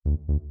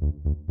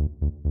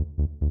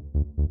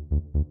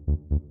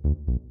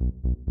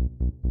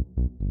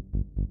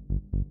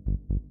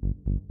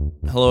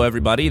Hello,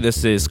 everybody.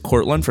 This is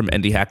Cortland from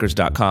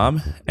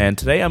IndieHackers.com, and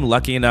today I'm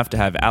lucky enough to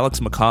have Alex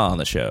McCaw on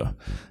the show.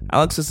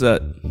 Alex is a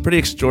pretty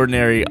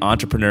extraordinary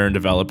entrepreneur and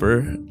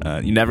developer.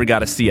 You never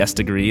got a CS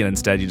degree, and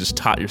instead you just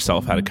taught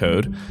yourself how to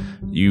code.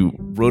 You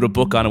wrote a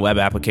book on web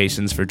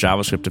applications for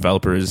JavaScript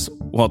developers,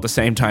 while at the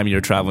same time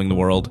you're traveling the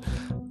world.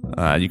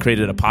 You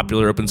created a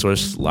popular open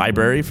source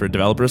library for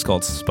developers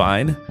called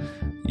Spine.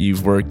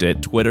 You've worked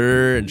at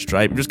Twitter and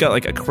Stripe. You've just got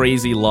like a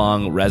crazy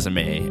long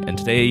resume. And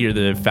today you're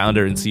the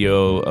founder and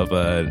CEO of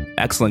an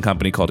excellent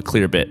company called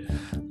Clearbit.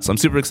 So I'm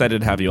super excited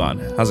to have you on.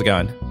 How's it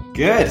going?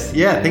 Good.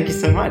 Yeah, thank you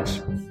so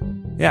much.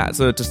 Yeah,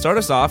 so to start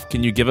us off,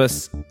 can you give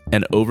us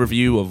an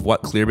overview of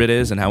what Clearbit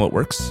is and how it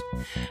works?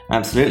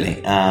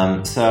 Absolutely.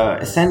 So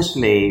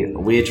essentially,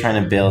 we're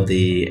trying to build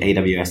the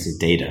AWS of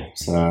data.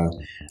 So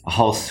a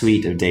whole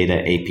suite of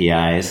data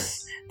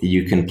APIs that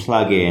you can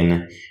plug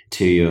in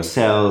to your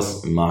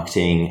sales,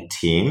 marketing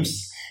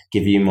teams,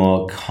 give you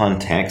more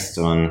context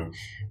on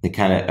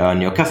on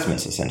your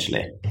customers,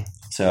 essentially.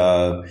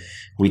 So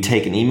we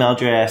take an email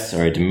address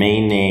or a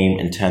domain name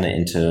and turn it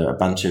into a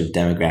bunch of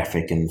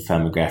demographic and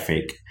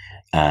firmographic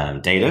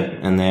data.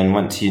 And then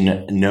once you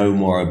know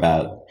more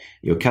about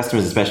your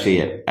customers,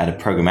 especially at a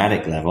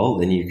programmatic level,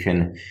 then you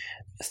can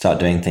start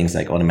doing things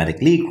like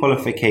automatic lead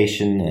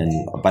qualification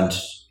and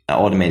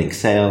automating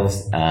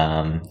sales,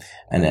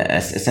 and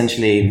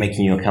essentially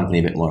making your company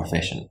a bit more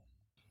efficient.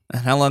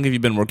 And how long have you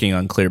been working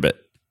on Clearbit?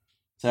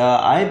 So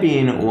I've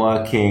been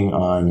working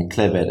on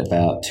Clearbit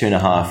about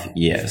 2.5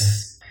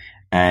 years.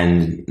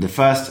 And the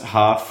first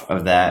half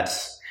of that,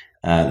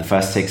 the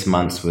first 6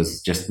 months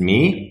was just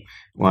me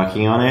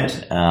working on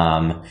it.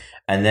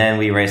 And then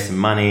we raised some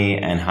money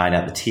and hired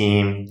out the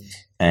team.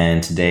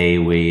 And today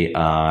we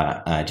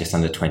are just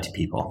under 20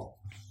 people.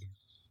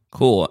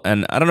 Cool.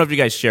 And I don't know if you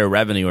guys share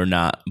revenue or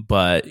not,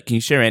 but can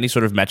you share any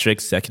sort of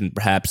metrics that can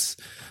perhaps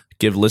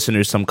give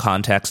listeners some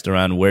context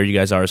around where you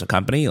guys are as a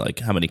company, like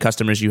how many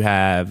customers you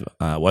have,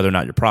 whether or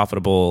not you're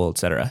profitable, et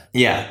cetera?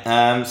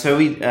 Yeah. So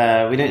we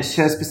don't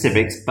share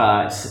specifics,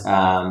 but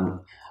I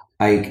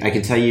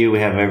can tell you we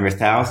have over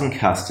 1,000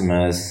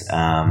 customers,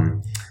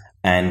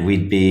 and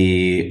we'd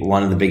be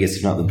one of the biggest,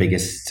 if not the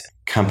biggest,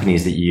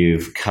 companies that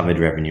you've covered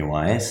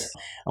revenue-wise.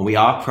 And we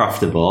are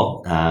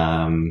profitable.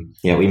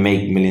 We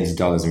make millions of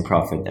dollars in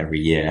profit every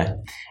year.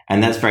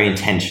 And that's very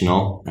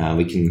intentional.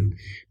 We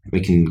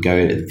can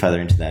go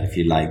further into that if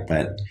you'd like.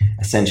 But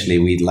essentially,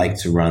 we'd like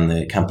to run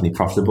the company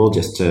profitable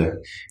just to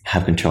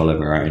have control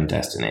over our own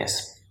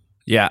destinies.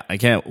 Yeah, I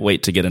can't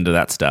wait to get into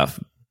that stuff.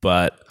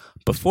 But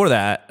before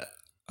that,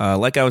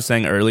 like I was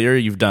saying earlier,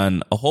 you've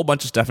done a whole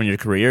bunch of stuff in your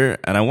career.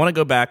 And I want to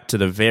go back to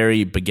the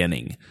very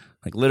beginning,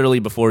 like literally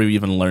before you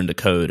even learned to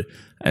code,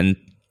 and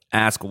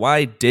ask,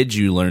 why did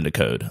you learn to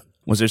code?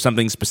 Was there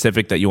something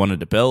specific that you wanted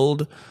to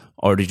build,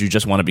 or did you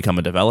just want to become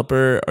a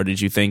developer, or did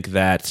you think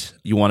that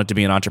you wanted to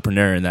be an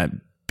entrepreneur and that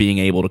being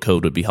able to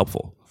code would be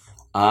helpful?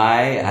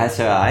 I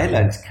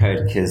learned to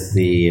code because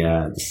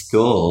the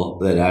school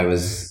that I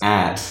was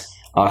at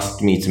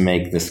asked me to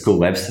make the school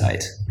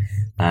website,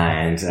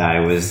 and I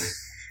was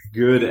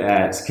good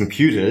at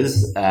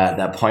computers at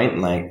that point,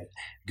 like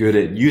good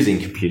at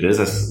using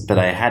computers, but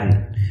I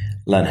hadn't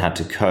learned how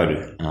to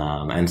code,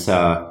 and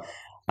so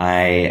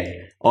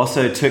I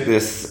also took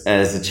this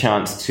as a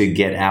chance to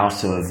get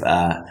out of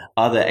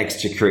other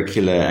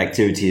extracurricular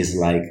activities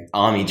like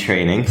army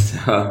training.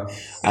 So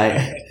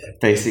I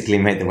basically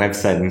made the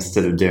website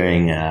instead of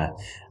doing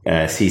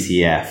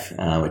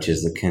CCF, which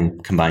is the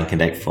Combined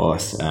Cadet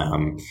Force.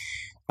 So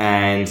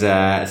I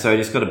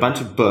just got a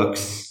bunch of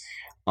books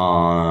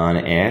on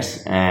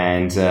it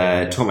and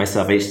taught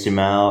myself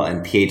HTML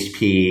and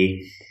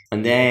PHP.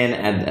 And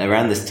then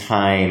around this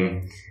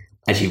time,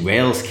 actually,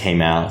 Rails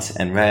came out,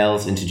 and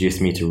Rails introduced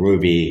me to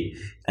Ruby,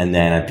 and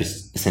then I've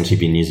just essentially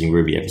been using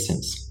Ruby ever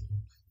since.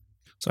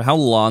 So how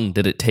long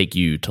did it take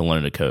you to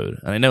learn to code?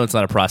 And I know it's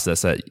not a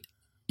process that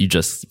you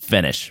just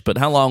finish, but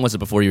how long was it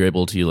before you were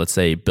able to, let's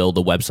say, build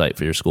a website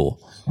for your school?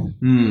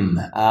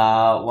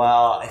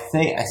 Well, I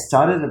think I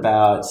started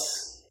about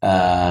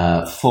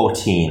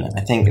 14.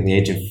 I think at the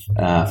age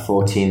of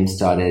 14,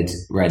 started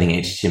writing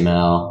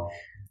HTML.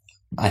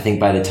 I think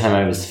by the time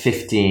I was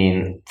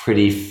 15,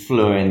 pretty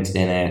fluent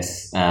in it.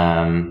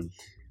 And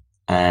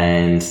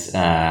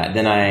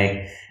then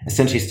I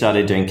essentially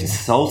started doing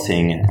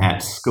consulting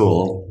at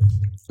school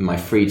in my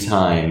free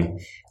time,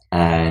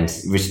 and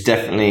which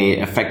definitely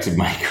affected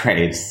my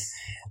grades.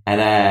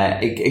 And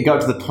it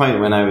got to the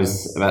point when I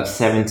was about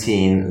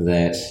 17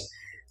 that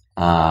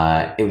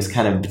it was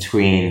kind of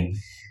between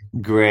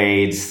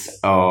grades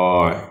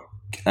or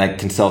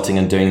consulting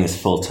and doing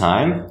this full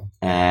time.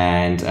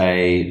 And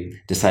I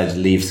decided to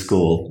leave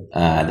school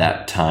at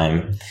that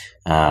time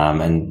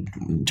and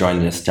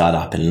joined a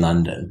startup in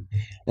London.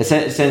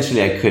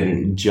 Essentially, I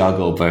couldn't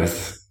juggle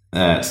both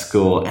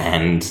school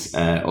and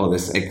all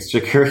this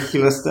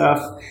extracurricular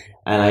stuff.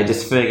 And I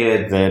just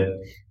figured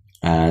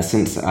that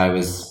since I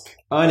was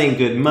earning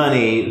good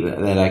money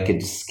that I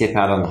could skip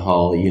out on the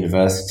whole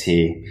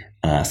university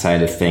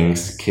side of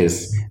things,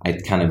 because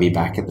I'd kind of be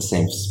back at the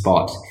same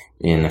spot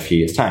in a few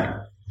years' time.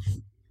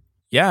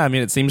 Yeah, I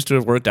mean, it seems to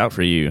have worked out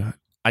for you.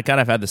 I kind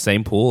of had the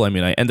same pool. I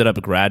mean, I ended up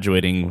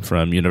graduating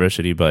from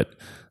university, but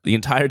the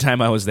entire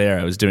time I was there,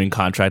 I was doing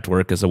contract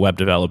work as a web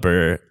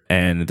developer.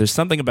 And there's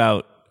something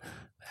about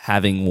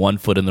having one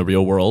foot in the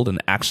real world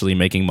and actually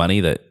making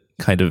money that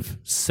kind of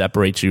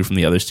separates you from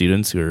the other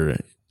students who are,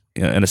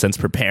 in a sense,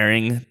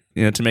 preparing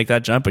to make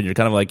that jump. And you're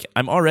kind of like,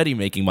 I'm already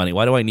making money.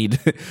 Why do I need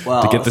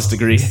to get this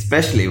degree?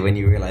 Especially when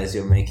you realize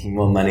you're making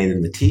more money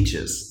than the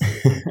teachers.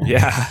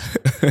 Yeah.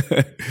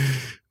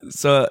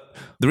 So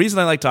the reason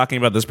I like talking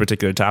about this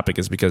particular topic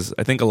is because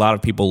I think a lot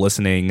of people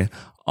listening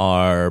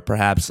are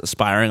perhaps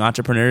aspiring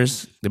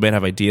entrepreneurs. They might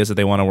have ideas that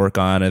they want to work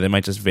on, and they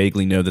might just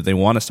vaguely know that they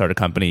want to start a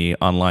company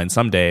online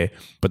someday,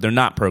 but they're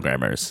not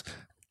programmers.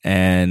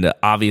 And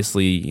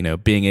obviously,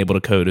 being able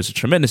to code is a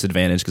tremendous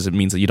advantage because it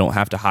means that you don't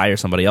have to hire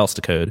somebody else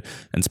to code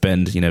and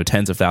spend,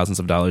 tens of thousands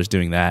of dollars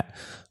doing that.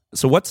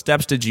 So what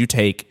steps did you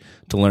take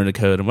to learn to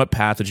code, and what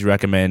path would you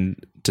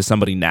recommend to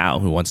somebody now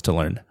who wants to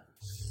learn?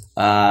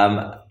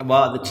 Well,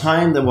 at the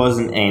time, there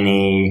wasn't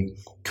any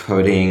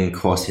coding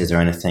courses or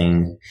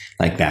anything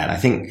like that. I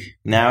think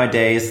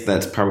nowadays,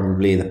 that's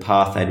probably the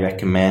path I'd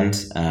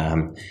recommend.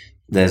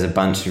 There's a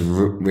bunch of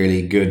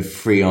really good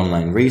free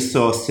online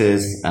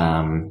resources.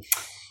 At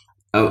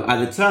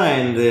the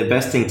time, the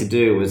best thing to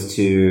do was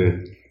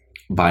to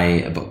buy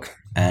a book.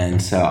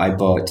 And so I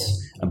bought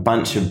a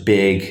bunch of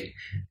big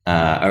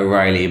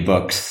O'Reilly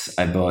books.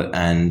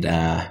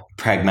 And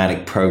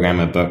Pragmatic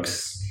Programmer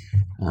books.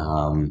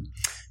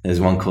 There's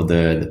one called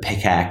the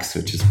Pickaxe,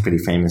 which is pretty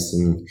famous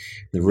in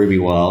the Ruby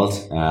world.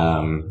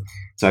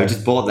 So I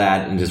just bought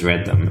that and just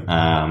read them.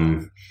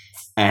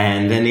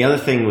 And then the other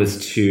thing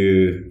was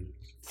to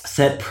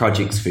set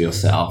projects for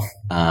yourself.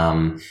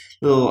 I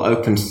did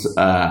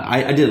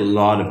a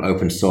lot of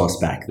open source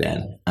back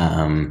then.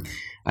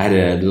 I had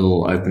a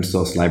little open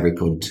source library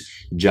called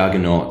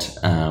Juggernaut,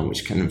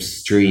 which kind of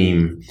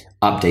stream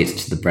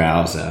updates to the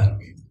browser.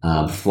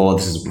 Before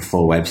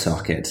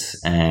WebSockets,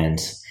 and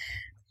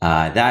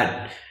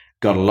that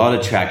got a lot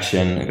of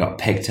traction. It got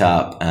picked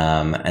up,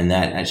 and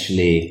that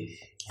actually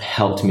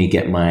helped me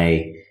get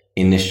my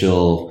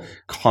initial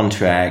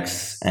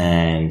contracts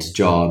and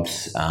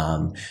jobs.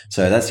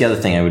 So that's the other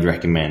thing I would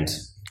recommend.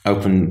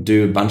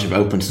 Do a bunch of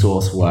open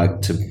source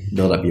work to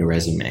build up your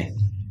resume.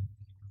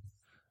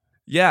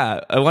 Yeah,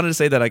 I wanted to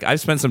say that I've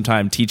spent some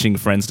time teaching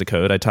friends to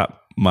code. I taught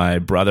my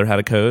brother how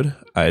to code.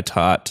 I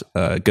taught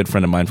a good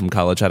friend of mine from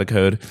college how to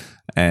code.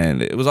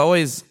 And there's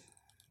always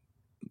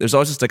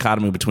a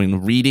dichotomy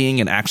between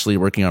reading and actually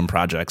working on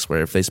projects,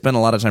 where if they spend a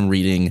lot of time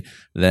reading,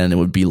 then it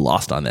would be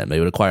lost on them. They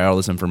would acquire all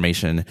this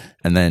information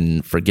and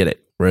then forget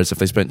it. Whereas if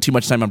they spent too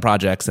much time on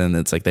projects, then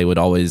it's like they would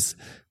always,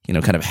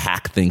 kind of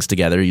hack things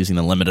together using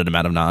the limited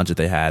amount of knowledge that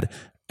they had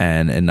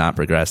and not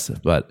progress.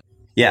 But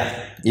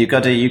yeah, you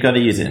got to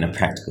use it in a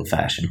practical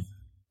fashion.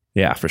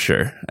 Yeah, for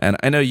sure. And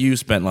I know you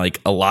spent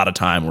a lot of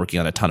time working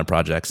on a ton of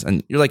projects,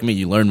 and you're like me,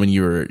 you learned when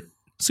you were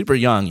super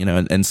young,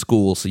 in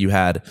school. So you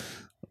had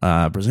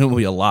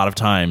presumably a lot of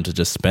time to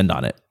just spend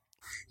on it.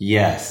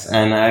 Yes.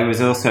 And I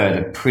was also at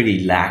a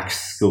pretty lax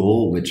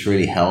school, which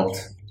really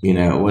helped.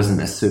 It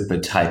wasn't a super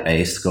type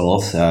A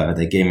school, so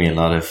they gave me a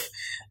lot of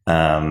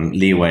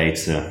leeway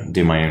to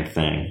do my own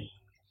thing.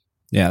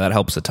 Yeah, that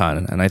helps a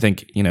ton. And I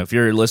think, if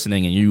you're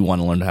listening and you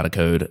want to learn how to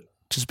code,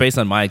 just based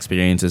on my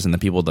experiences and the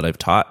people that I've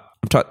taught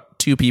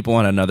 2 people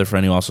and another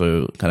friend who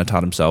also kind of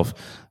taught himself.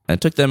 And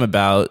it took them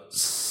about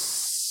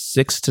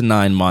 6 to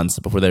 9 months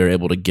before they were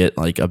able to get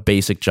a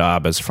basic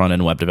job as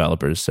front-end web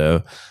developers.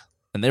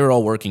 And they were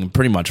all working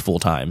pretty much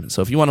full-time.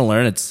 So if you want to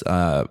learn, it's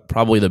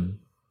probably the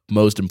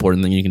most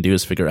important thing you can do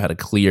is figure out how to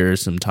clear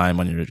some time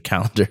on your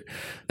calendar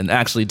and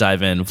actually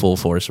dive in full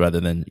force rather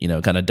than,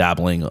 kind of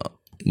dabbling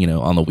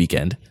on the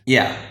weekend.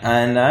 Yeah.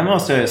 And I'm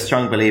also a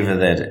strong believer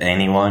that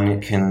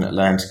anyone can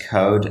learn to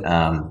code.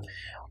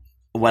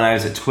 When I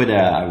was at Twitter,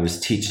 I was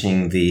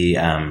teaching the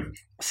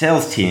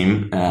sales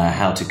team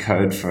how to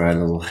code for a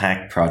little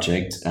hack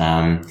project.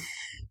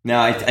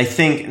 Now, I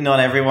think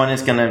not everyone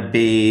is going to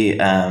be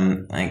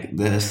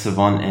the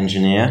savant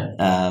engineer,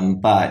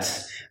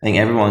 but I think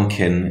everyone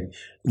can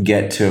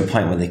get to a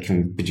point where they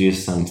can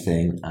produce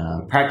something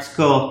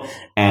practical.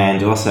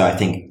 And also, I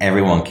think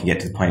everyone can get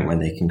to the point where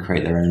they can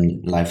create their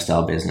own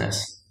lifestyle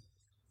business.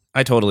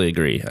 I totally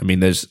agree. I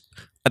mean,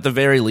 at the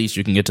very least,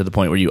 you can get to the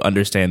point where you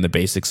understand the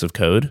basics of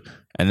code.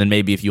 And then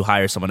maybe if you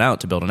hire someone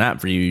out to build an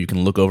app for you, you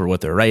can look over what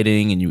they're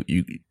writing and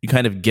you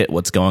kind of get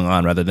what's going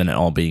on rather than it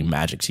all being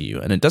magic to you.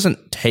 And it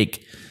doesn't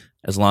take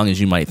as long as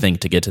you might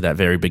think to get to that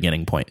very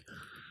beginning point.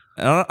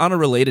 And on a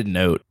related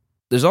note,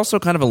 there's also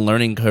kind of a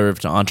learning curve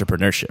to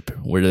entrepreneurship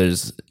where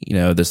there's,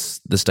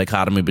 this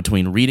dichotomy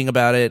between reading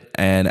about it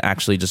and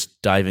actually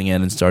just diving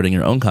in and starting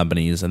your own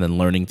companies and then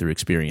learning through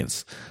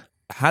experience.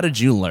 How did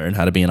you learn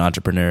how to be an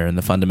entrepreneur and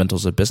the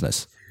fundamentals of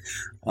business?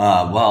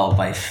 Well,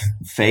 by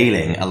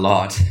failing a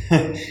lot.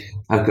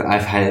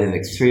 I've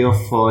had 3 or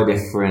 4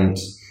 different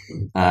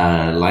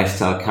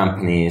lifestyle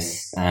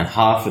companies, and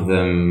half of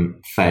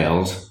them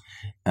failed,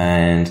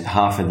 and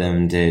half of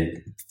them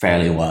did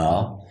fairly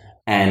well.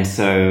 And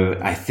so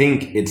I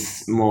think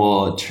it's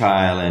more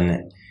trial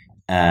and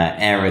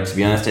error. To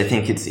be honest, I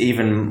think it's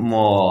even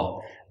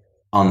more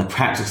on the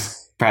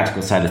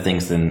practical side of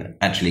things than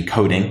actually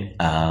coding.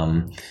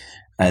 I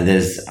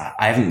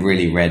haven't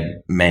really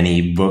read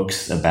many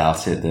books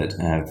about it that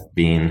have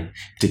been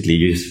particularly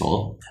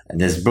useful.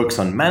 There's books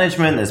on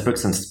management, there's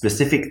books on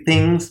specific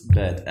things,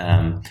 but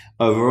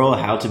overall,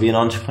 how to be an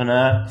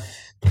entrepreneur,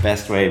 the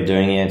best way of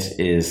doing it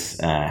is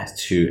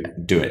to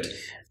do it.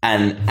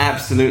 And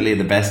absolutely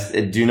the best,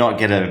 do not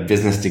get a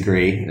business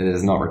degree. It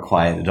is not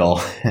required at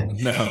all.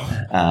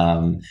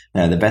 No.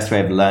 No, the best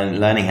way of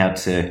learning how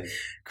to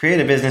create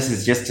a business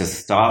is just to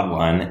start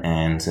one,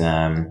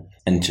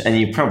 and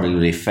you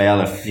probably fail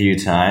a few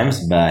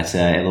times, but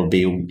it'll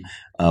be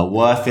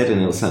worth it,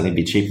 and it'll certainly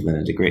be cheaper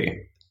than a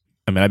degree.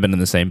 I mean, I've been in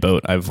the same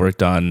boat. I've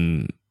worked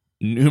on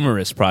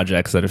numerous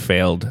projects that have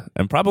failed,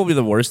 and probably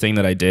the worst thing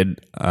that I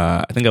did,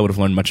 I think I would have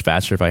learned much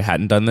faster if I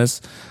hadn't done this,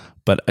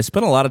 but I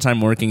spent a lot of time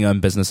working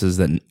on businesses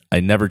that I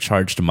never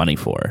charged money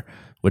for,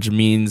 which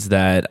means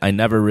that I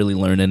never really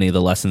learned any of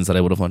the lessons that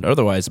I would have learned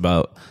otherwise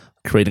about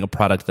creating a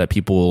product that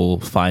people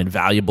find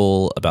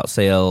valuable, about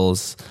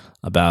sales,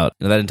 about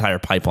that entire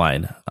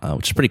pipeline,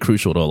 which is pretty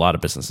crucial to a lot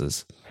of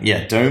businesses.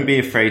 Yeah, don't be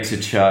afraid to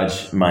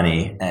charge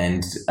money.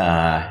 And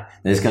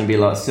there's going to be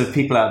lots of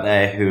people out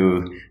there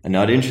who are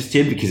not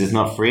interested because it's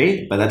not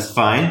free, but that's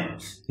fine.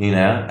 They're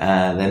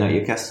not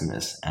your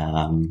customers.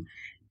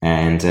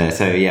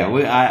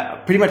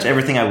 Pretty much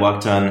everything I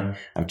worked on,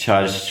 I've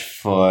charged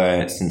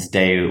for since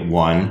day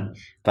one,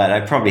 but I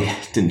probably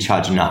didn't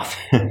charge enough.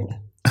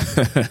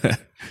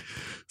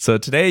 So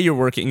today you're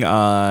working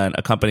on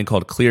a company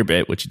called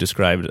Clearbit, which you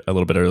described a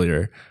little bit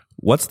earlier.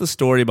 What's the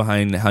story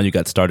behind how you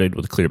got started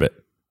with Clearbit?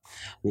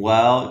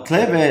 Well,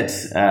 Clearbit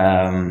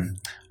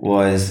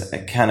was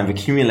a kind of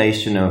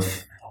accumulation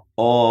of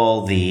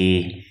all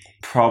the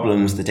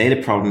problems, the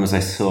data problems I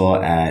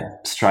saw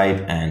at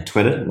Stripe and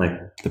Twitter,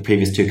 like the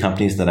previous two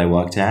companies that I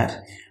worked at.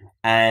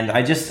 And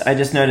I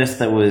just noticed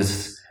there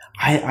was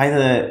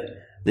either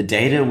the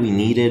data we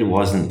needed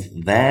wasn't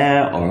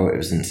there, or it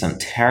was in some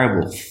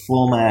terrible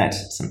format,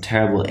 some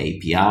terrible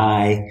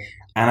API.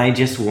 And I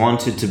just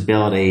wanted to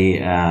build a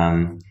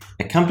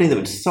company that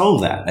would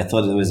solve that. I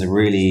thought it was a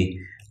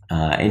really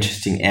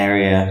interesting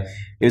area.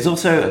 It was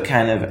also a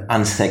kind of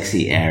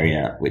unsexy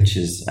area, which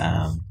is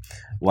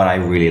what I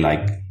really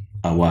like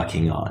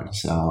working on.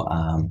 So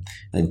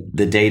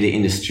the data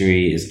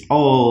industry is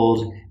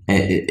old.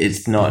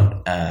 It's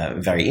not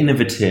very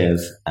innovative.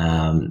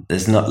 Some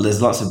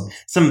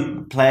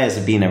players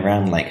have been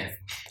around like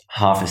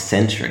half a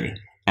century.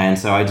 And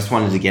so I just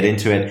wanted to get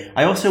into it.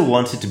 I also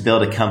wanted to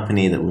build a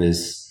company that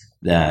was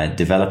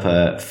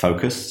developer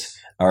focused,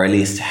 or at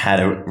least had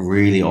a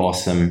really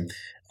awesome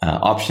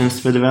options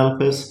for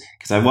developers.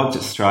 Because I worked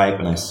at Stripe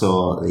and I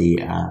saw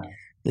the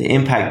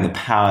impact and the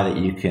power that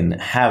you can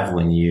have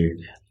when you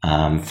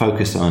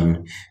focus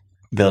on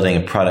building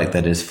a product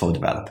that is for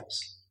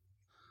developers.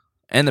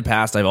 In the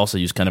past, I've also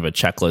used kind of a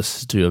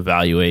checklist to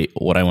evaluate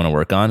what I want to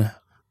work on.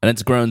 And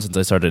it's grown since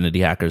I started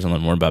Indie Hackers and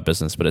learned more about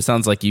business. But it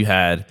sounds like you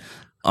had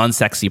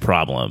unsexy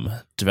problem,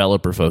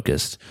 developer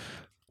focused.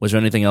 Was there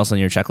anything else on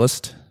your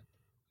checklist?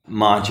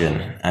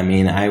 Margin. I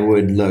mean, I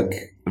would look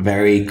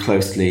very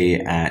closely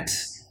at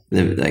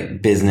the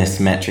business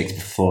metrics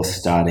before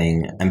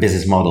starting, and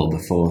business model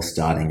before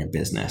starting a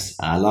business.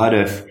 A lot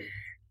of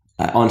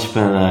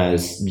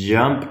entrepreneurs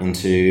jump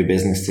into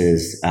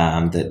businesses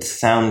that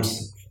sound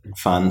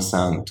fun,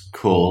 sound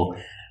cool,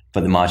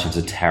 but the margins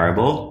are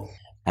terrible.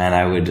 And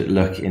I would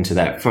look into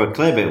that. For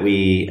Clearbit,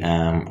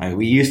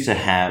 we used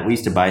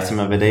to buy some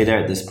of our data.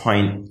 At this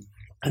point,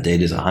 our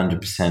data is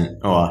 100%,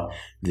 or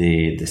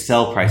the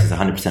sell price is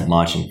 100%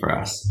 margin for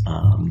us.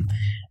 And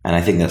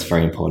I think that's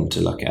very important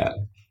to look at.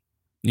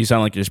 You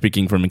sound like you're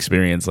speaking from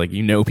experience, like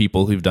you know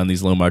people who've done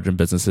these low margin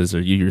businesses,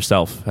 or you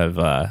yourself have.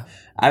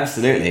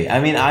 Absolutely.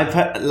 I mean,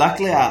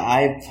 luckily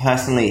I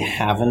personally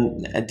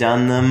haven't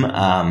done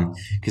them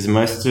because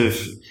most of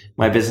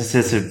my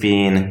businesses have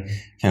been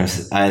kind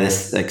of either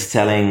like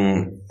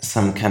selling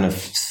some kind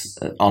of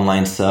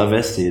online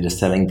service, so you're just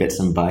selling bits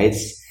and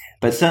bytes.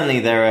 But certainly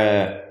there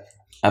are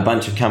a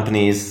bunch of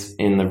companies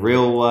in the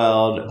real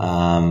world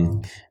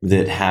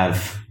that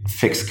have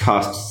fixed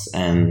costs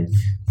and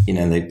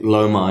the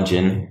low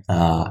margin.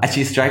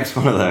 Actually, Stripe's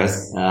one of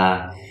those.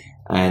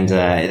 And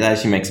it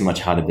actually makes a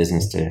much harder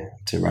business to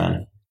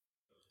run.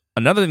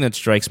 Another thing that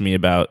strikes me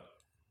about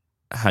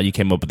how you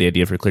came up with the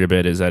idea for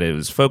Clearbit is that it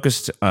was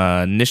focused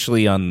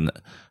initially on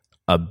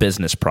a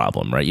business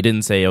problem, right? You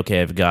didn't say,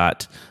 okay, I've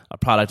got a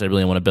product I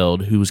really want to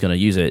build. Who's going to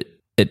use it?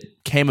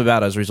 It came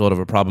about as a result of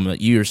a problem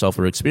that you yourself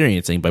were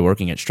experiencing by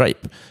working at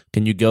Stripe.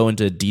 Can you go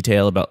into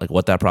detail about like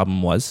what that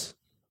problem was?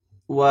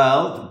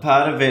 Well,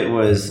 part of it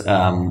was...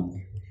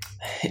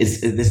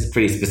 this is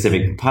pretty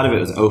specific. Part of it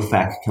was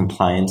OFAC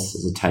compliance,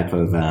 as a type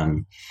of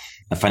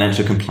a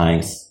financial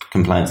compliance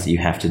that you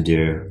have to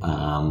do.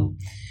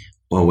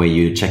 or where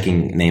you're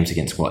checking names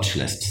against watch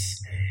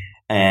lists.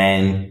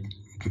 And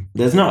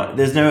there's no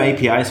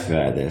APIs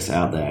for this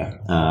out there.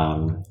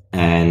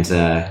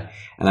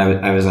 And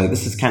I was like,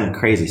 this is kind of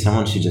crazy.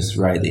 Someone should just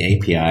write the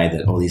API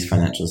that all these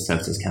financial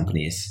services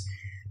companies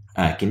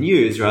can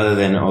use, rather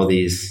than all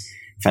these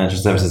financial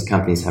services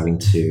companies having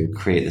to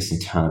create this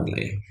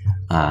internally.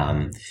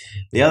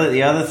 The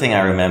other thing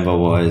I remember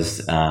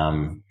was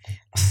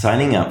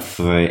signing up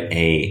for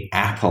a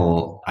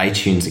Apple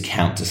iTunes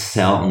account to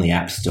sell on the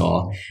App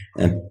Store.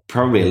 And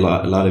probably a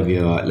lot of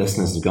your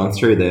listeners have gone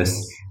through this,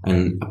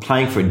 and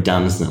applying for a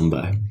DUNS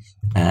number.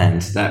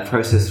 And that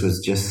process was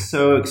just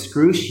so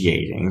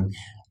excruciating.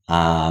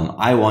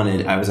 I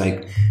was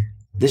like,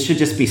 this should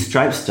just be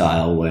Stripe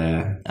style,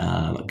 where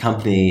a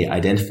company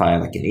identifier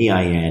like an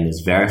EIN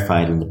is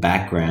verified in the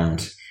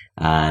background,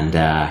 and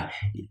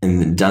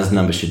the DUNS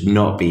number should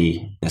not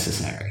be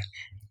necessary.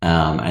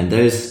 And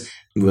those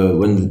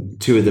were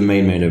two of the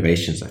main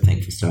motivations, I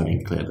think, for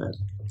starting Clearbit.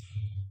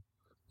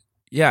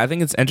 Yeah, I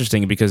think it's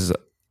interesting because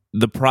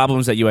the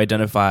problems that you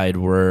identified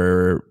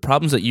were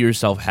problems that you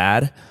yourself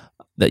had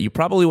that you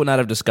probably would not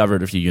have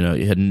discovered if you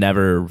had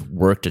never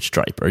worked at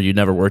Stripe, or you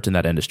never worked in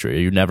that industry, or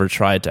you never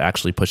tried to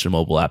actually push a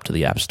mobile app to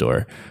the App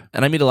Store.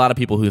 And I meet a lot of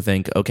people who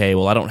think, okay,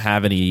 well, I don't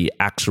have any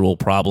actual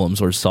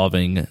problems or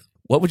solving.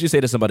 What would you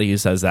say to somebody who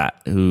says that,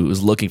 who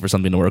is looking for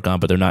something to work on,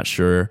 but they're not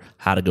sure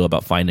how to go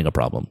about finding a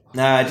problem?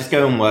 Nah, just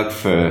go and work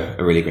for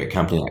a really great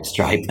company like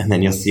Stripe, and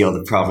then you'll see all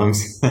the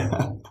problems.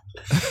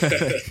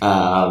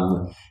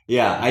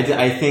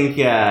 I think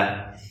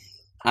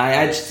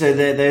so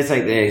there's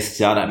like the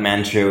startup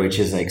mantra, which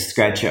is like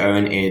scratch your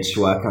own itch,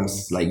 work on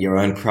like your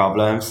own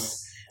problems.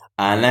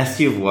 Unless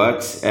you've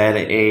worked at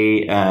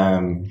a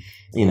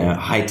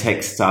high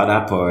tech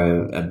startup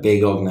or a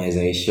big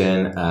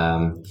organization,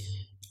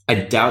 I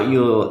doubt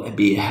you'll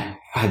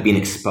have been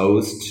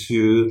exposed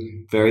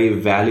to very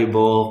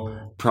valuable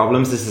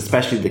problems. This is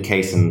especially the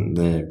case in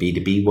the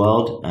B2B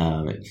world.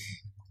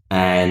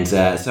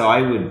 So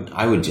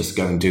I would just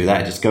go and do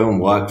that. Just go and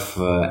work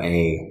for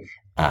a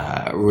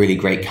really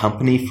great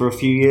company for a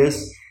few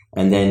years,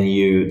 and then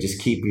you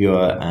just keep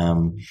your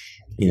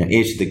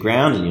ear to the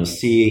ground, and you'll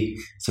see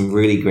some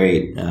really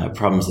great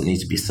problems that need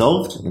to be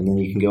solved, and then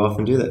you can go off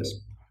and do this.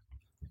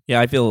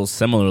 Yeah, I feel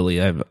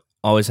similarly. I've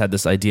always had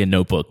this idea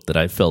notebook that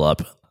I fill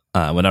up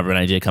whenever an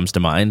idea comes to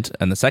mind.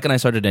 And the second I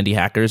started Indie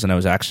Hackers and I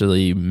was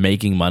actually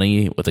making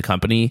money with a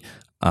company,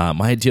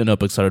 my idea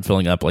notebook started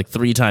filling up like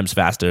 3 times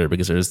faster,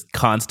 because there's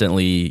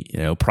constantly,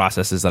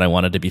 processes that I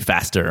wanted to be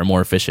faster or more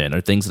efficient,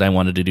 or things that I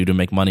wanted to do to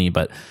make money,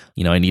 but,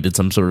 I needed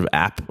some sort of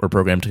app or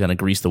program to kind of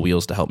grease the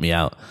wheels to help me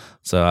out.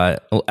 So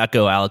I'll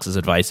echo Alex's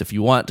advice. If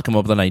you want to come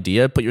up with an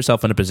idea, put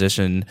yourself in a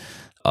position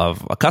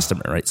of a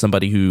customer, right?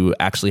 Somebody who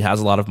actually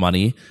has a lot of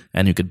money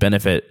and who could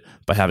benefit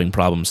by having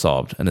problems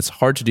solved. And it's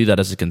hard to do that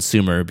as a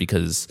consumer,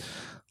 because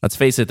let's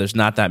face it, there's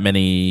not that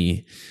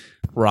many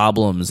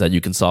problems that you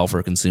can solve for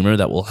a consumer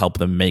that will help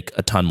them make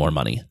a ton more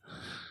money.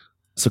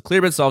 So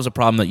Clearbit solves a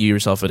problem that you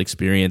yourself had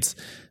experienced.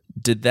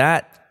 Did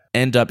that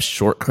end up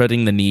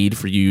shortcutting the need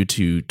for you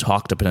to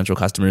talk to potential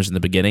customers in the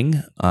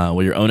beginning?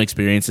 Were your own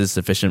experiences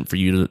sufficient for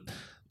you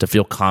to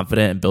feel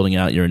confident in building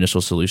out your initial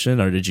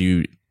solution, or did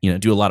you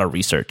do a lot of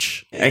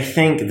research? I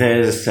think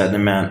there's a certain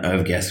amount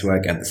of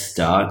guesswork at the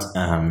start,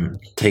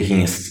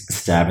 taking a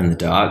stab in the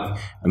dark,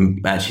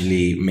 and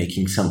actually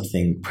making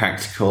something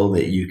practical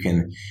that you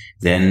can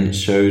then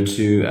show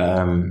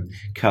to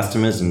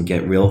customers and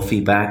get real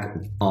feedback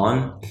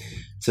on.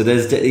 So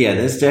there's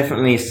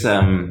definitely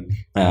some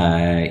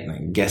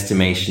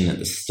guesstimation at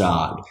the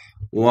start.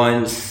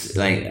 Once,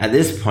 at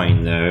this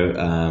point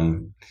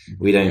though,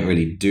 we don't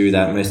really do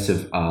that. Most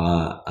of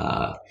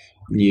our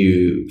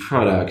new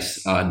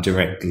products are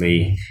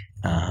directly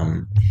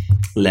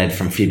led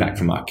from feedback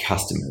from our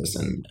customers,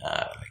 and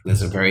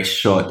there's a very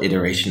short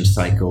iteration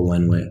cycle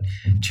when we're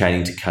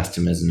chatting to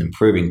customers and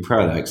improving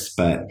products.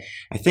 But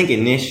I think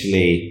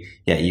initially,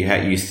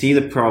 you see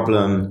the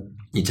problem,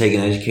 you take an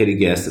educated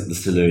guess at the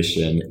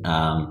solution,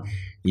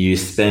 you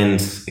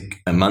spend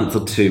a month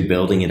or 2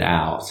 building it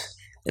out,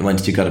 and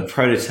once you've got a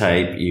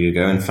prototype, you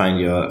go and find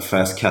your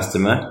first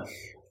customer,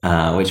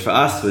 which for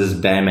us was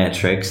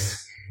Baremetrics.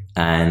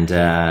 And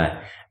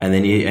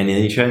then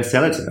you try and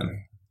sell it to them.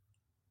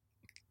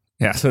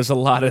 Yeah, so there's a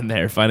lot in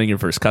there. Finding your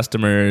first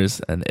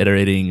customers and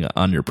iterating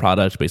on your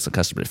product based on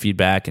customer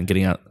feedback and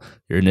getting out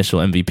your initial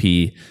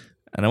MVP.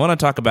 And I want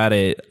to talk about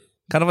it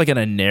kind of like in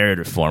a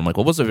narrative form. Like,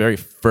 what was the very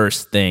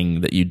first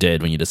thing that you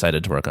did when you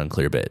decided to work on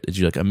Clearbit? Did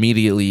you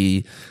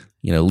immediately,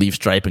 leave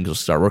Stripe and go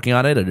start working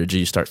on it, or did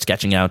you start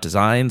sketching out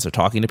designs or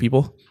talking to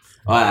people?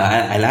 Well,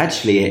 I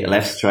actually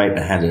left Stripe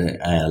and had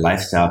a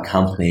lifestyle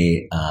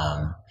company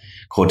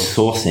called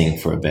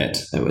Sourcing for a bit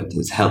that would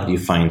help you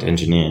find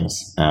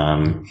engineers.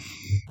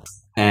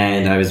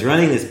 And I was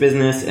running this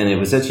business, and it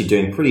was actually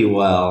doing pretty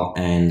well,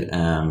 and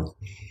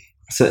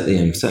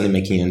certainly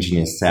making an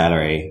engineer's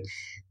salary.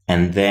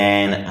 And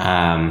then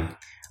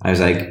I was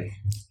like,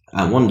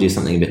 I want to do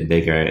something a bit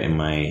bigger in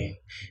my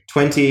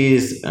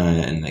 20s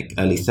and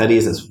early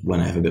 30s. That's when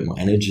I have a bit more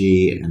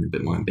energy and a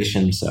bit more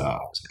ambition. So I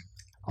was like,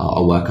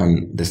 I'll work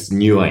on this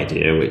new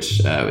idea, which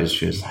has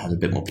a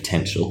bit more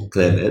potential,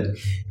 Clearbit.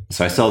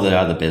 So I sold it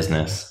out of the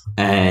business,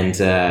 and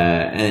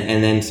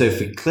then so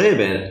for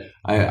Clearbit,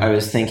 I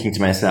was thinking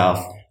to myself,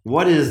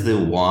 what is the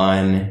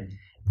one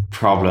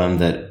problem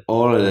that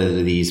all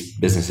of these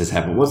businesses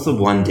have? What's the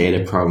one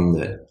data problem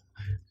that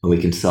we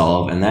can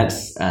solve? And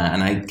that's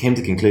and I came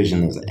to the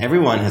conclusion that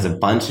everyone has a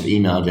bunch of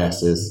email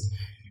addresses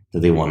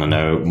that they want to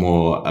know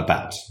more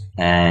about,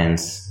 and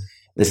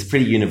it's a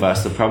pretty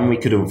universal problem. We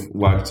could have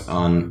worked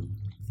on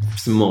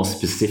some more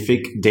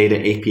specific data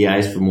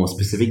APIs for more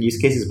specific use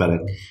cases, but I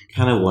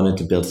kind of wanted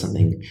to build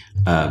something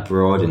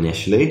broad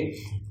initially.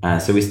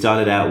 So we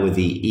started out with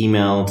the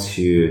email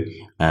to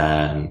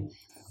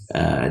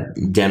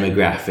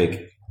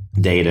demographic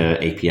data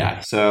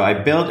API. So I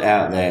built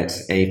out that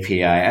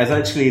API. I was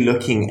actually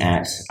looking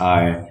at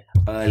our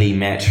early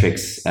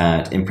metrics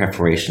in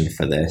preparation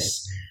for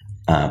this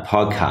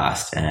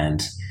podcast,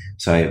 and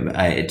so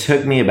it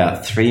took me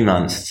about 3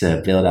 months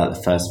to build out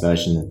the first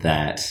version of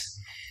that,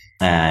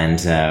 and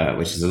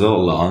which is a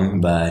little long,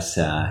 but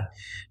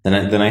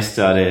then I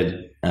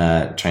started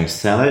trying to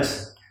sell it,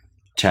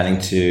 chatting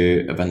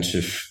to a bunch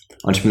of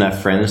entrepreneur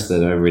friends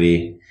that I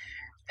already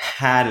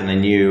had, and I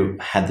knew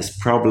had this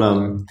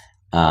problem,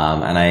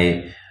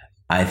 and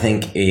I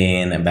think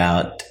in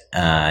about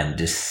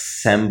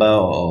December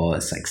or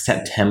it's like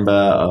September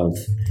of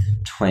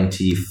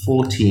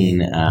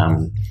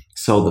 2014,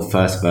 sold the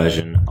first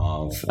version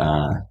of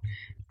the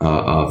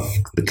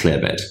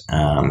Clearbit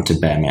to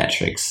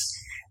Baremetrics,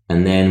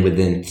 and then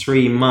within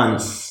 3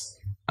 months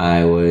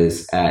I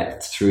was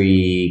at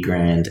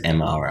 $3,000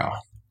 MRR.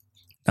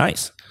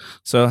 Nice.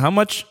 So how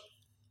much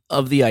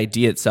of the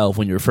idea itself,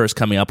 when you were first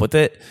coming up with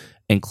it,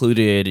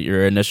 included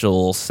your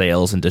initial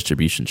sales and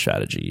distribution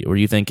strategy? Were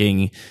you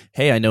thinking,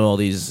 hey, I know all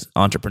these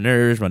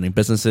entrepreneurs running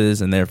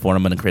businesses, and therefore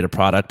I'm going to create a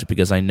product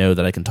because I know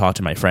that I can talk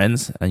to my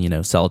friends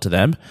and, sell it to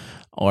them?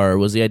 Or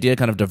was the idea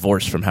kind of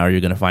divorced from how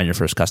you're going to find your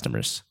first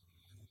customers?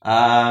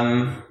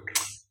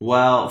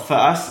 Well, for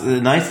us,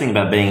 the nice thing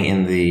about being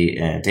in the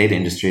data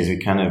industry is we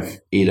kind of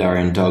eat our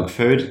own dog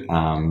food.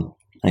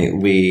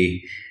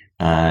 We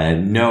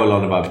know a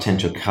lot of our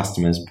potential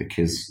customers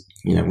because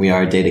we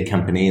are a data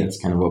company. That's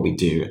kind of what we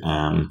do.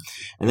 And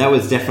that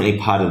was definitely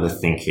part of the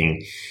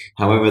thinking.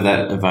 However,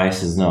 that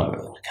advice is not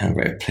kind of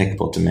very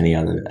applicable to many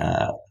other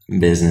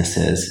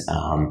businesses.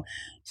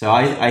 So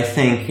I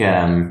think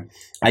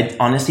I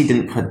honestly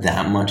didn't put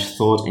that much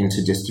thought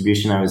into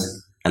distribution. I was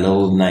a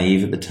little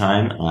naive at the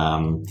time.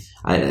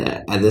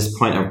 At this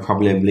point, I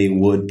probably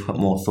would put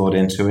more thought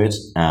into it.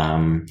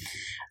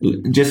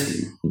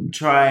 Just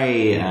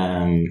try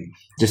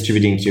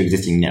distributing to your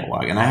existing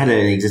network. And I had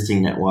an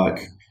existing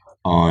network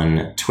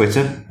on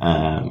Twitter.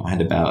 I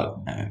had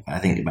about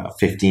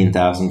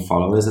 15,000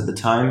 followers at the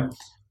time.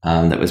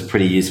 That was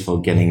pretty useful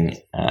getting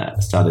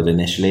started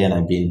initially. And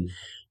I've been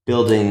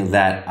building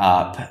that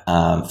up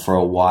for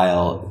a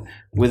while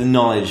with the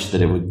knowledge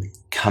that it would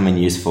come in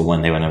useful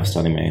one day when I was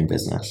starting my own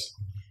business.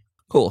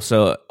 Cool.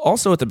 So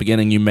also at the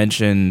beginning, you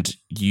mentioned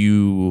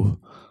you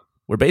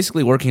were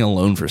basically working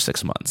alone for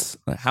 6 months.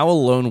 How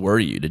alone were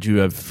you? Did you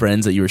have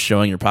friends that you were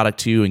showing your product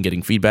to and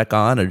getting feedback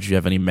on, or did you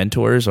have any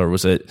mentors, or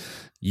was it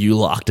you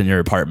locked in your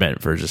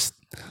apartment for just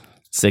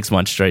 6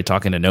 months straight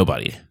talking to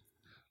nobody?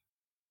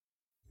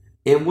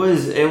 It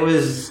was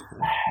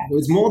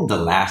more the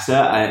latter.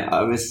 I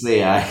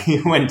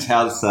went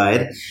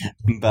outside,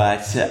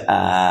 but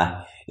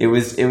it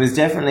was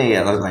definitely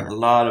a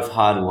lot of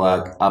hard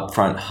work,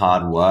 upfront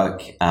hard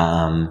work.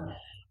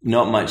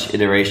 Not much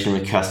iteration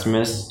with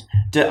customers.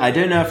 I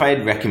don't know if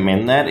I'd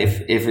recommend that.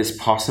 If it's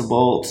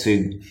possible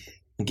to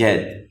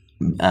get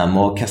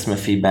more customer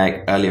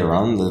feedback earlier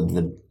on,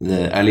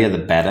 the earlier the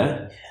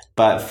better.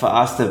 But for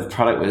us, the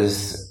product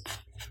was,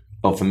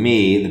 or for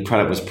me, the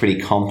product was pretty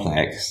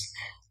complex.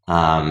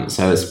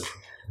 So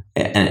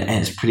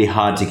it's pretty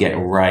hard to get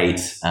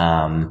right,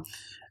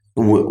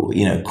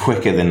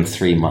 quicker than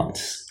 3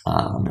 months.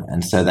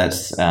 And so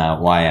that's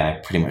why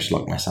I pretty much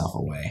locked myself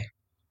away.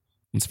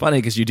 It's funny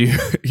because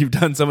you've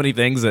done so many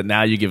things that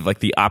now you give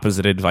the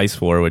opposite advice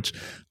for, which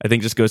I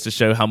think just goes to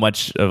show how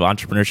much of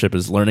entrepreneurship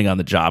is learning on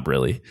the job,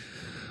 really.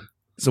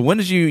 So when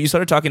did you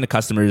started talking to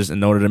customers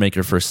in order to make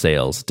your first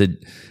sales?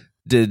 Did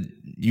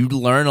you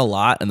learn a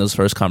lot in those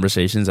first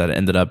conversations that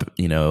ended up,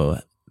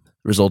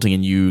 resulting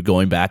in you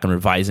going back and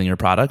revising your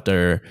product,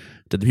 or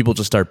did the people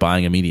just start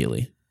buying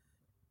immediately?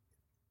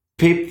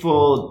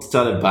 People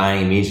started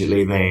buying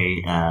immediately.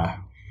 They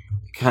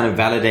kind of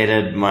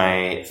validated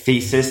my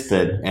thesis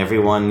that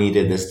everyone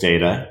needed this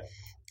data.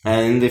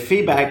 And the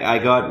feedback I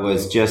got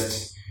was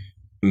just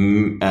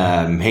make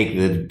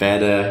the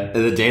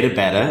data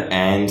better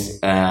and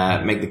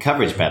make the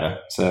coverage better.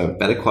 So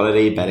better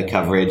quality, better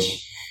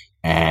coverage,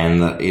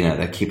 and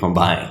they keep on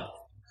buying.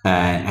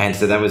 And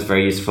so that was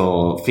very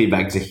useful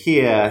feedback to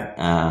hear.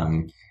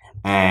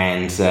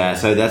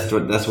 So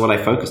that's what I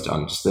focused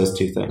on, just those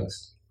two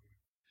things.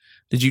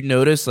 Did you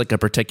notice a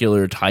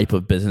particular type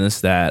of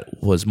business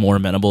that was more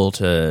amenable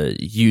to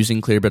using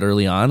Clearbit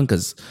early on?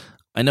 Because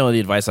I know the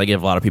advice I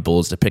give a lot of people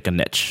is to pick a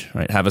niche,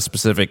 right? Have a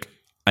specific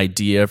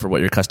idea for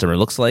what your customer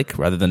looks like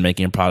rather than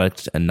making a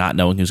product and not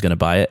knowing who's going to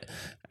buy it.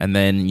 And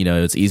then,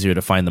 it's easier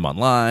to find them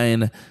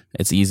online.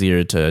 It's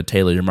easier to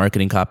tailor your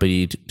marketing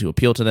copy to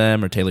appeal to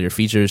them, or tailor your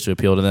features to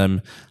appeal to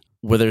them.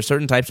 Were there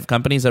certain types of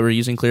companies that were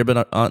using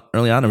Clearbit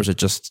early on, or was it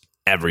just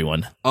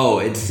everyone? Oh,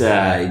 it's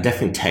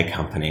definitely tech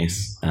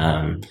companies.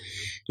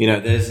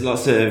 There's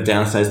lots of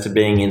downsides to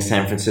being in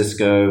San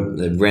Francisco,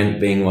 the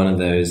rent being one of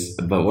those.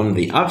 But one of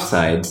the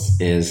upsides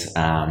is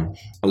a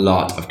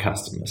lot of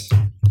customers.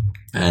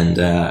 And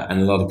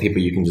a lot of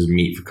people you can just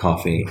meet for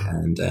coffee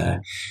and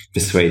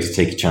persuade to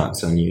take a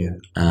chance on you.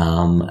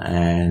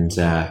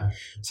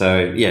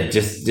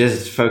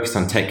 Just focus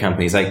on tech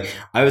companies. Like,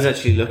 I was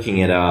actually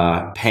looking at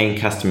our paying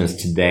customers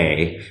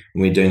today,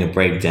 and we're doing a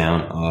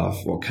breakdown of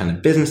what kind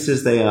of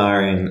businesses they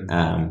are in,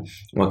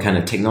 what kind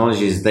of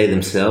technologies they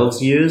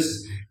themselves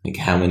use, like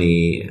how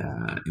many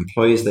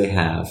employees they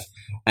have.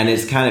 And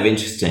it's kind of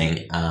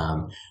interesting.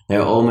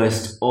 They're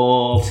almost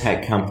all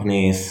tech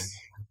companies.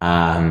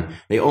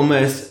 They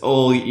almost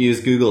all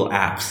use Google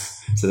Apps.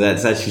 So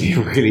that's actually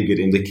a really good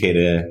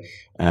indicator,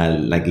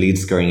 like lead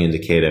scoring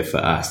indicator for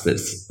us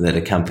that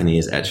a company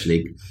is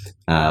actually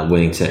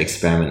willing to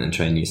experiment and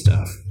try new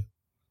stuff.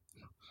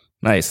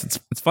 Nice.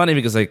 It's funny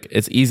because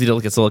it's easy to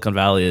look at Silicon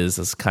Valley as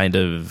this kind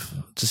of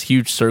just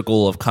huge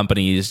circle of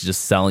companies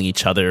just selling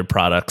each other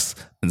products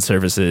and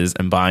services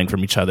and buying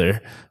from each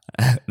other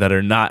that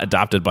are not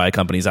adopted by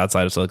companies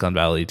outside of Silicon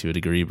Valley to a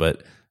degree,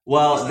 but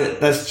well,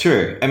 that's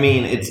true. I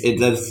mean, that's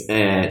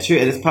true.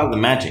 It is part of the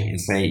magic.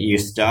 It's like you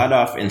start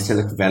off in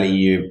Silicon Valley,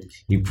 you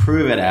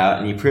prove it out,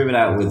 and you prove it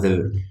out with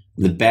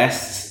the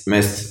best,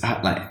 most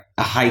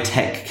high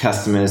tech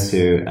customers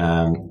who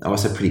are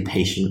also pretty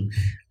patient.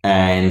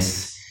 And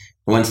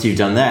once you've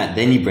done that,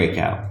 then you break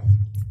out.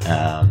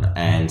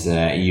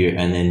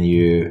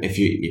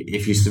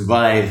 If you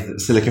survive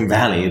Silicon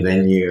Valley,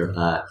 then you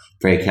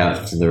break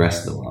out to the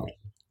rest of the world.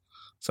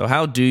 So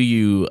how do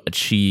you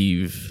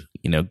achieve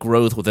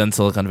growth within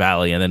Silicon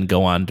Valley and then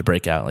go on to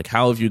break out? Like,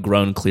 how have you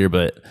grown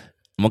Clearbit?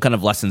 And what kind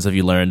of lessons have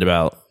you learned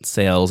about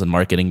sales and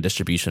marketing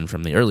distribution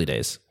from the early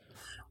days?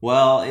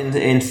 Well,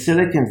 in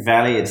Silicon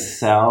Valley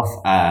itself,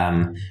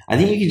 I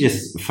think you can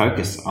just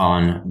focus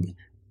on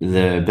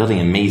building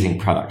an amazing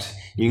product.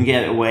 You can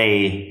get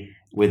away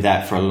with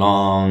that for a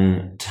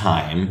long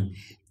time.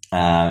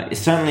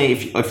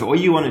 Certainly, if all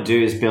you want to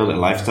do is build a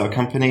lifestyle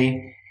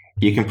company,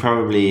 you can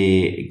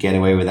probably get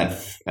away with that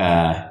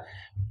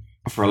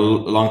for a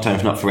long time,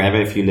 if not forever,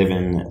 if you live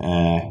in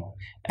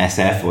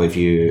SF or if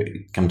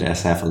you come to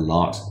SF a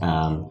lot.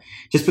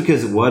 Just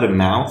because word of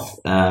mouth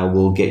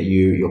will get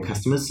you your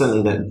customers.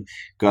 Certainly that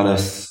got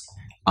us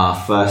our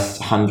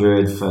first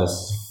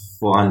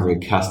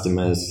 400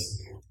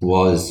 customers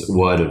was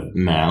word of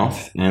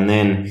mouth. And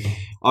then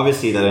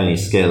obviously that only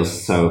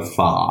scales so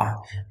far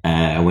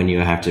when you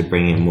have to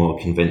bring in more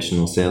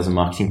conventional sales and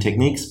marketing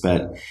techniques.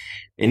 But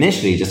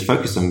initially, just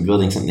focus on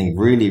building something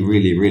really,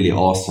 really, really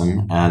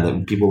awesome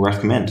that people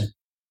recommend.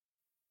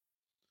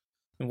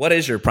 What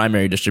is your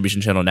primary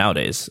distribution channel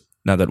nowadays,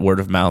 now that word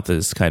of mouth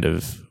has kind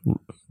of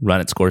run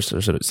its course,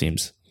 or so it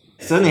seems?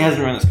 It certainly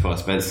hasn't run its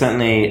course, but it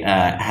certainly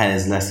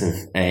has less of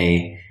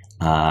a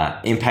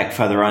impact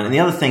further on. And the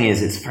other thing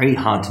is it's very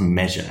hard to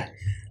measure.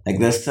 Like,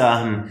 there's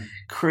some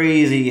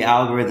crazy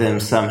algorithm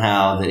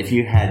somehow that if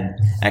you had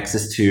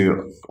access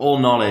to all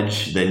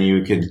knowledge, then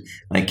you could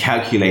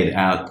calculate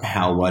out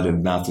how word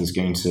of mouth is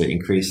going to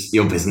increase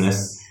your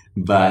business.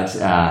 But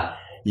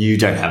you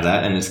don't have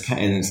that, and it's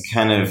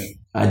kind of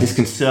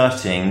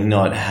disconcerting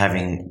not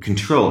having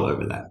control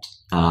over that.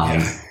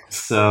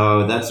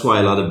 So that's why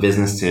a lot of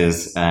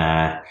businesses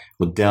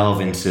will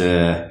delve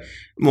into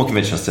more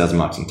conventional sales and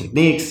marketing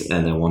techniques,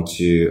 and they want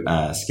to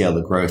scale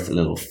the growth a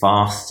little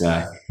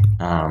faster.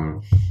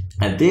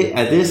 At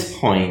this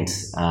point,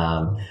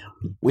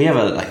 we have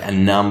a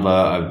number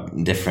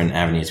of different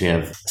avenues. We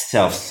have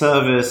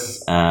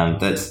self-service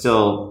that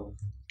still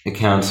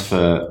accounts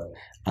for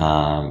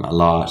a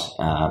lot.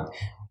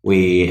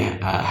 We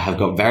have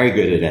got very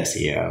good at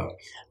SEO.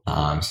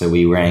 So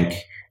we rank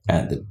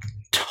at the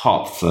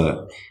top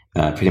for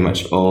pretty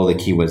much all the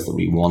keywords that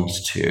we want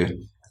to.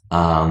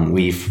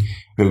 We've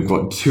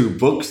got 2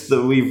 books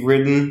that we've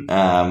written.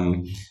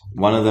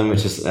 One of them,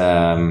 which is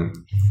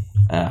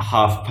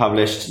half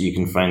published, you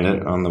can find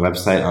it on the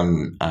website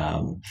on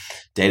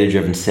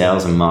data-driven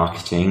sales and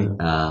marketing.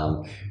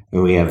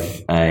 We have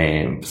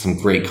some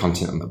great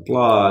content on the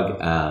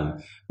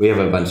blog. We have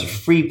a bunch of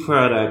free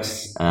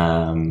products.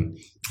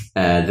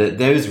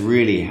 Those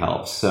really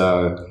help.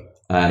 So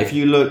if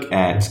you look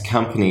at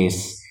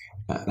companies,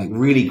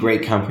 really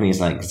great companies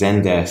like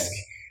Zendesk,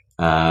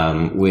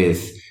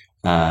 with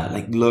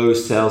low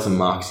sales and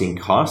marketing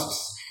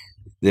costs,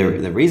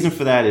 the reason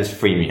for that is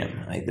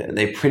freemium.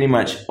 They pretty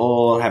much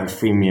all have a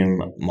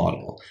freemium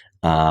model.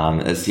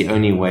 That's the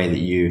only way that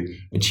you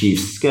achieve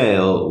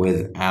scale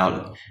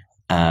without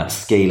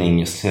scaling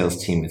your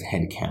sales team with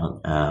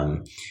headcount.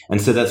 And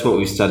so that's what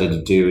we've started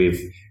to do.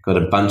 We've got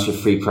a bunch of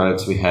free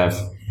products. We have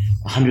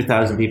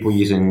 100,000 people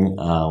using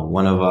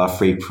one of our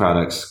free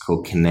products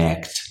called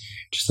Connect,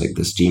 just like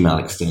this Gmail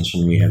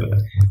extension. We have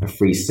a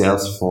free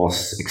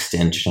Salesforce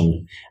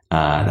extension,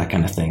 that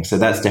kind of thing. So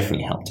that's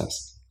definitely helped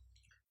us.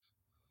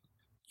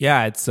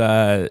 Yeah, it's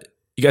you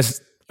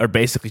guys are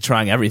basically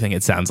trying everything,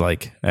 it sounds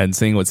like, and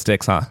seeing what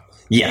sticks, huh?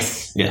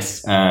 Yes.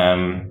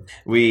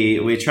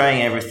 We're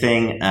trying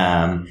everything.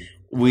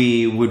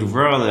 We would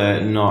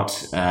rather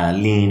not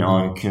lean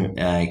on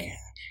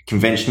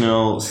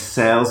conventional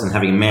sales and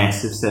having a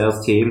massive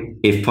sales team,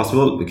 if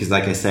possible, because,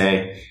 like I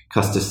say,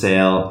 cost of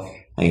sale.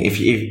 If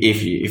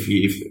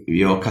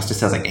your cost of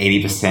sale is like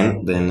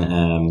 80%,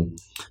 then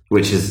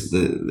which is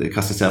the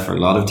cost of sale for a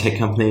lot of tech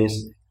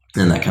companies,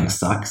 then that kind of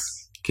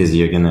sucks because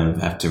you're gonna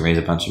have to raise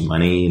a bunch of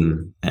money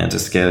and to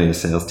scale your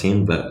sales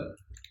team. But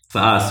for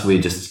us,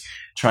 we're just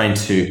trying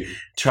to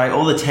try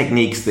all the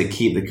techniques that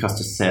keep the cost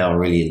of sale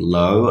really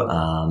low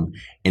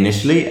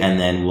initially, and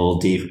then we'll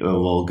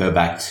go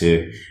back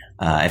to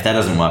if that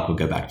doesn't work, we'll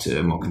go back to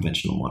a more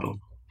conventional model.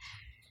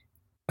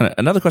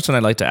 Another question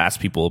I'd like to ask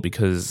people,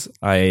 because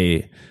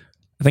I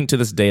think to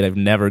this date I've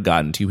never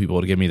gotten two people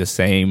to give me the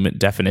same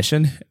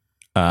definition.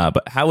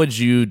 But how would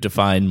you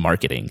define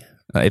marketing?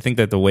 I think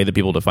that the way that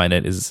people define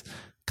it is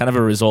kind of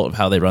a result of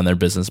how they run their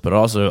business, but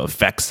also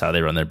affects how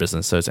they run their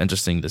business. So it's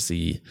interesting to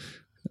see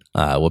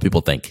what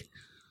people think.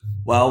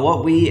 Well,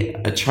 what we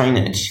are trying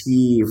to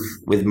achieve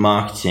with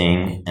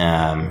marketing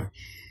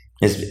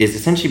is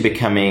essentially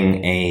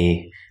becoming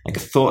a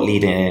thought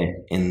leader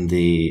in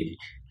the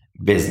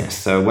business.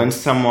 So when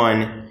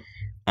someone,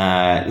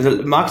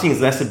 marketing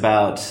is less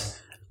about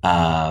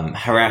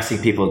harassing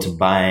people to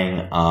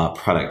buying our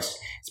product.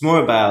 It's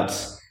more about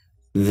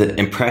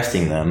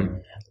impressing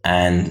them,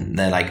 and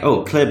they're like,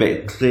 "Oh,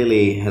 Clearbit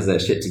clearly has their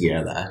shit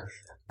together."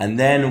 And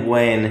then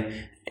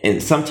when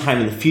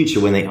sometime in the future,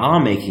 when they are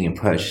making a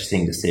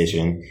purchasing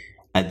decision,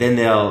 then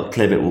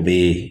Clearbit will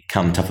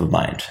become top of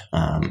mind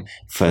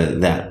for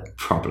that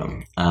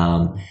problem.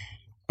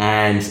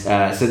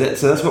 So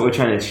that's what we're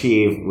trying to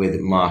achieve with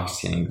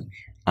marketing.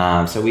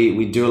 So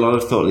we do a lot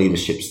of thought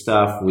leadership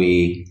stuff.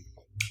 We,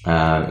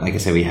 like I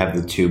said, we have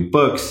the 2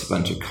 books, a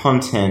bunch of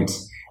content,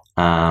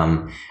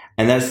 and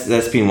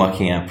that's been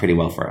working out pretty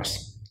well for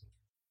us.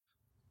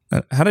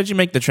 How did you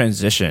make the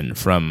transition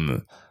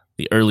from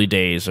the early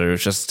days, or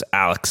just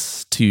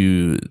Alex,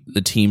 to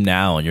the team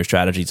now and your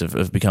strategies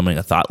of becoming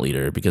a thought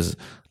leader? Because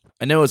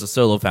I know as a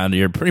solo founder,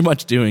 you're pretty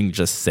much doing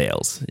just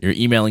sales. You're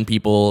emailing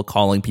people,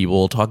 calling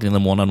people, talking to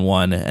them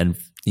one-on-one, and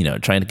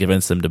trying to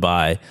convince them to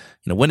buy.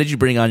 When did you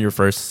bring on your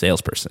first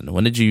salesperson?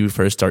 When did you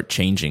first start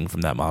changing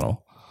from that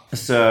model?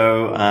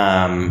 So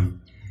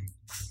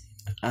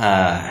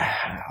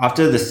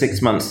after the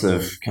 6 months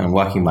of kind of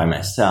working by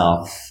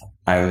myself,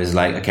 I was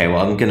like, okay,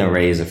 well, I'm going to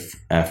raise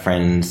a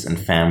friends and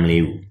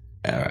family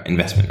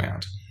investment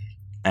round.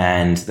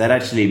 And that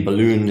actually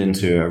ballooned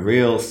into a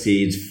real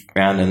seed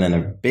round and then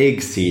a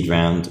big seed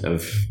round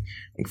of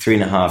like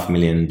 $3.5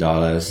 million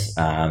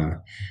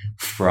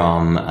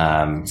from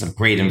some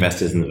great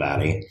investors in the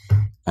Valley.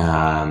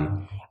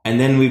 And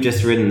then we've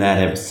just ridden that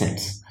ever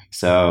since.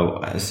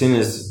 So as soon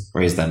as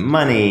raised that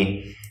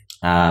money,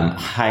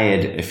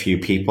 hired a few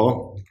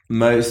people.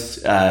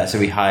 So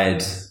we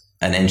hired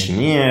an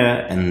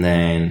engineer, and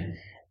then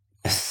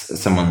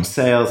someone in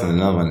sales, and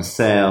another one in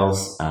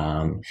sales,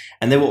 and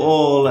they were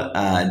all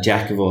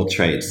jack of all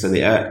trades. So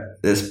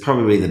there's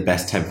probably the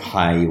best type of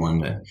hire you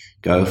want to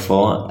go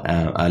for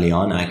early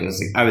on.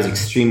 I was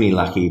extremely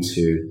lucky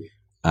to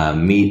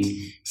meet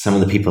some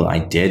of the people I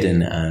did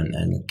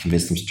and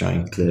convince them to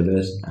join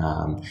Clearbit.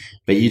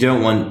 But you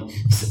don't want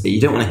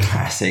a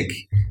classic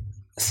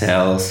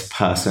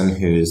salesperson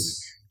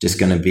who's just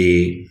going to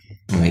be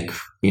like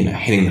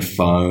hitting the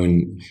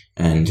phone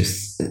and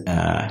just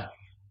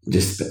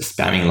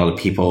spamming a lot of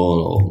people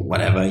or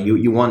whatever.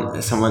 You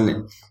want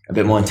someone a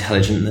bit more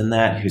intelligent than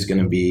that, who's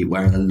going to be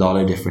wearing a lot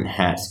of different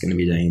hats, going to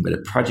be doing a bit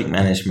of project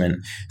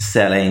management,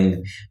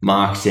 selling,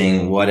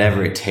 marketing,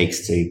 whatever it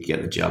takes to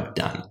get the job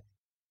done.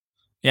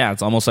 Yeah,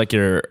 it's almost like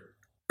your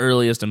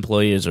earliest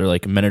employees are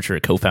like miniature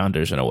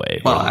co-founders in a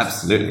way. Well,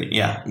 absolutely,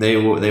 yeah. They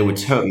were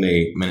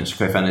totally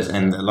miniature co-founders,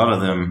 and a lot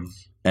of them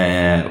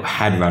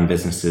had run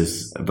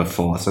businesses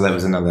before. So that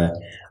was another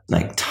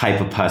type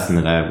of person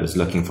that I was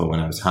looking for when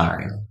I was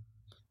hiring.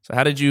 So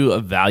how did you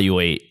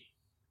evaluate?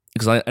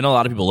 Because I know a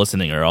lot of people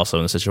listening are also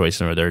in a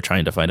situation where they're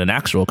trying to find an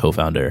actual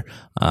co-founder.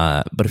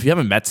 But if you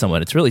haven't met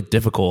someone, it's really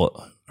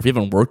difficult. If you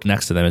haven't worked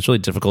next to them, it's really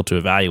difficult to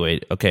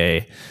evaluate,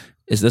 okay,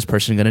 is this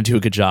person going to do a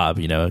good job?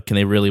 Can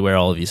they really wear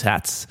all of these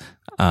hats?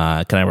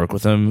 Can I work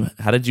with them?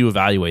 How did you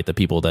evaluate the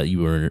people that you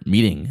were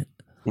meeting?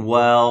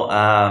 Well,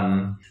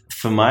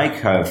 for my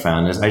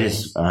co-founders, I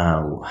just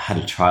had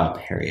a trial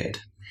period.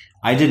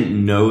 I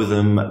didn't know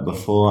them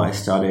before I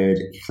started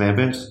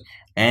Clearbit,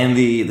 and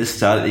the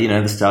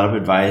startup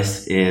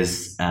advice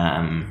is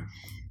only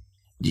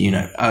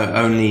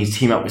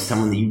team up with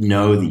someone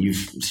that that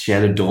you've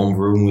shared a dorm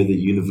room with at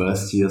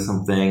university or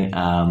something.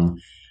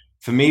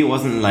 For me, it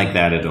wasn't like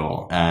that at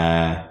all.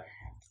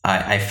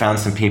 I found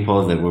some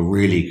people that were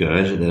really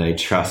good, that I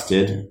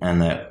trusted,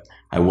 and that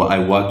I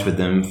worked with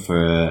them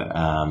for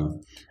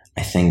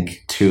I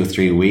think 2 or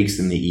 3 weeks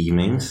in the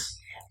evenings.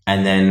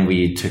 and then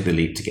we took the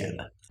leap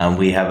together. And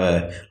we have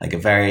a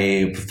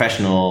very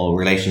professional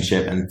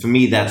relationship, and for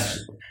me, that's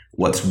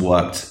what's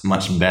worked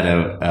much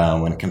better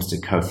when it comes to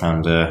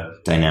co-founder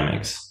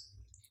dynamics.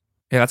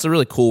 Yeah, that's a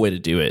really cool way to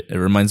do it. It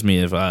reminds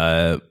me of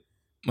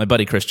my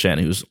buddy Chris Chen,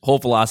 whose whole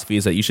philosophy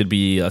is that you should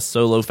be a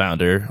solo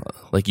founder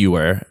like you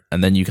were,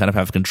 and then you kind of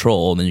have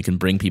control, and then you can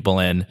bring people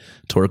in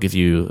to work with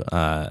you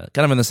kind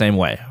of in the same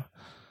way.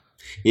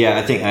 Yeah,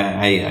 I think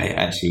I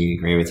actually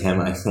agree with him.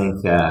 I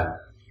think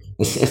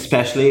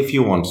especially if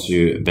you want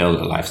to build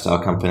a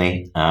lifestyle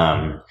company,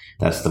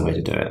 that's the way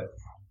to do it.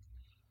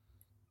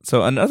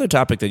 So another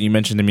topic that you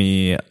mentioned to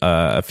me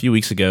a few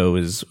weeks ago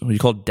is what you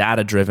call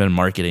data-driven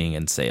marketing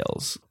and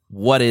sales.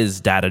 What is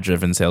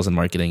data-driven sales and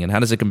marketing, and how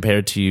does it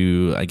compare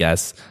to, I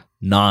guess,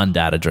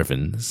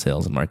 non-data-driven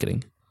sales and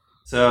marketing?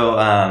 So,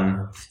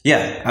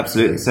 yeah,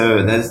 absolutely.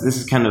 So this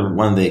is kind of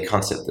one of the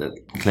concepts that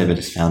Clearbit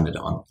is founded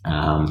on.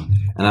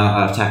 And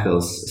I'll tackle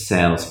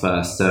sales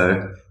first.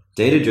 So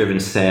data-driven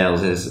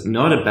sales is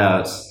not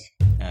about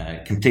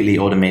completely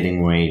automating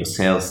away your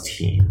sales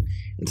team.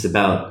 It's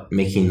about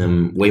making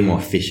them way more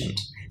efficient.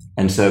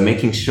 And so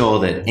making sure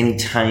that any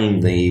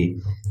time they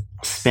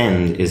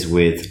spend is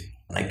with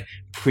like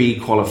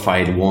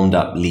pre-qualified,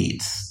 warmed-up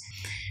leads.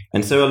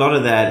 And so a lot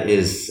of that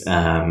is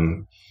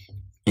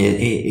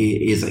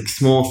is like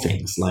small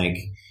things. Like,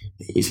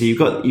 so you've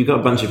got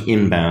a bunch of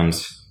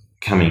inbounds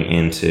coming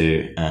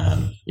into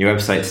your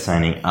website,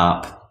 signing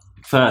up.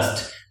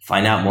 First,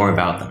 find out more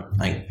about them.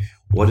 Like,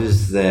 what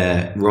is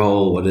their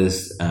role? What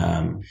is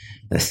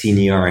their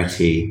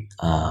seniority?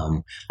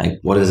 Like,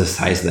 what is the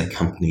size of their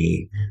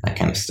company? That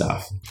kind of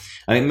stuff.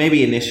 I mean,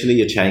 maybe initially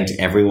you're chatting to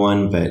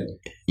everyone, but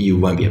you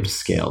won't be able to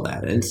scale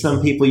that. And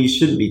some people you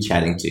shouldn't be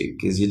chatting to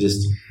because you're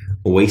just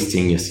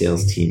wasting your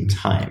sales team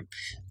time.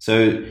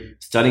 So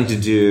starting to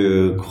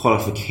do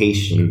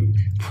qualification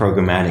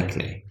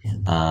programmatically,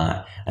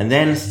 and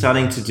then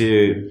starting to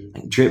do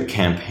like drip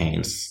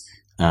campaigns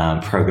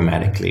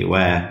programmatically,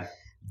 where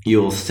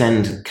you'll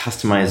send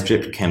customized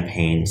drip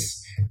campaigns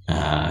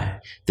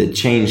that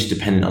change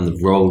depending on the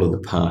role of the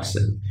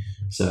person.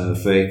 So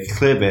for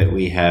Clearbit,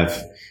 we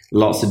have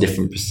lots of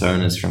different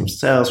personas, from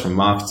sales, from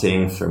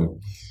marketing, from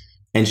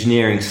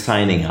engineering,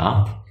 signing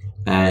up,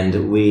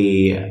 and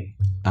we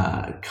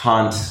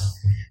can't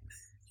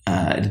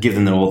give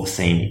them all the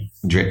same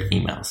drip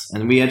emails.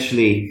 And we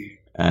actually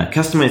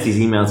customize these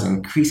emails and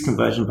increase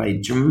conversion by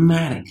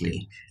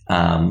dramatically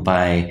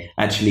by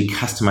actually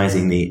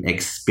customizing the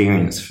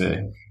experience for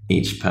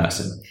each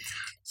person.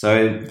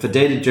 So for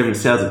data-driven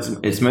sales,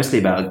 it's mostly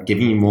about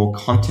giving you more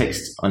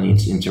context on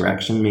each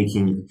interaction,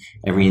 making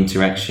every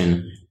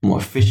interaction more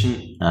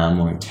efficient,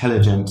 more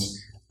intelligent,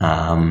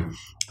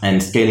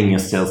 and scaling your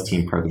sales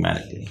team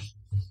programmatically.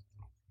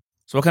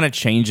 So what kind of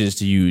changes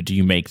do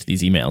you make to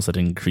these emails that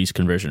increase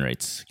conversion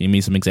rates? Give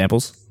me some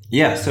examples.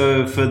 Yeah,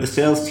 so for the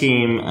sales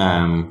team,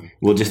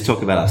 we'll just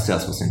talk about our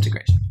Salesforce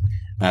integration.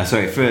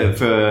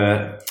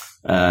 For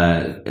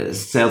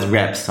sales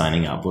reps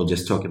signing up, we'll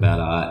just talk about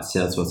our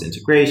Salesforce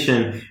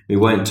integration. We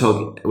won't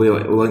go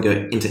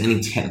into any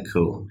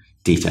technical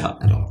detail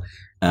at all.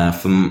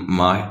 For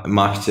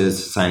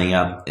marketers signing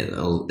up,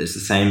 it's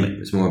the same.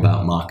 It's more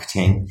about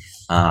marketing.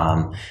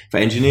 For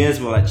engineers,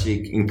 we'll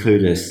actually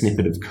include a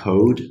snippet of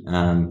code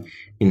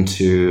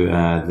into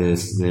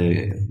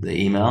the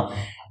email.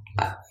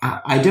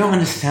 I don't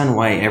understand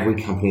why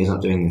every company is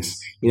not doing this.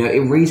 You know, it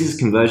raises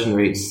conversion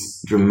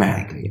rates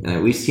dramatically.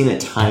 We've seen it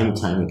time and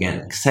time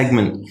again.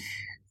 Segment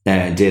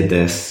did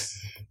this.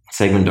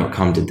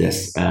 Segment.com did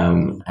this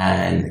and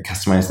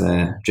customized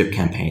their drip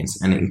campaigns,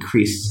 and it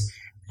increased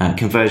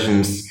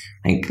conversions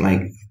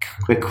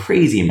like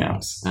crazy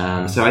amounts.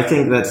 So I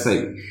think that's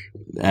like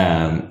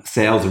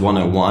sales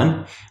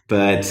 101,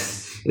 but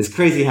it's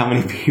crazy how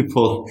many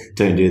people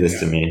don't do this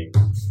to me.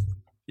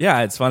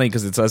 Yeah, it's funny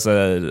because it's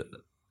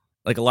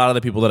like a lot of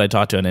the people that I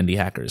talk to on Indie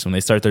Hackers, when they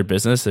start their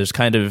business, there's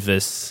kind of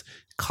this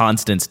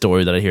constant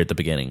story that I hear at the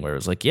beginning where it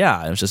was like,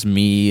 yeah, it was just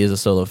me as a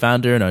solo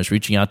founder, and I was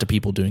reaching out to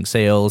people doing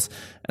sales,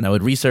 and I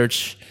would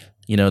research,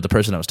 the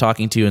person I was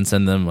talking to and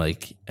send them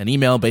like an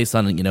email based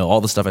on, all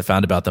the stuff I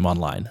found about them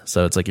online.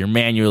 So it's like you're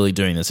manually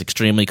doing this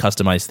extremely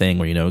customized thing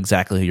where you know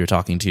exactly who you're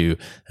talking to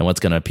and what's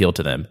going to appeal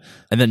to them.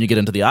 And then you get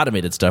into the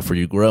automated stuff where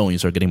you grow and you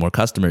start getting more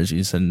customers.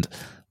 You send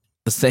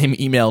the same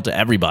email to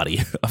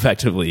everybody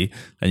effectively,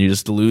 and you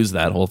just lose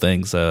that whole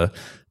thing. So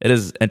it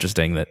is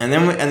interesting that. And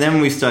then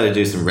we started to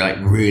do some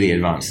really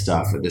advanced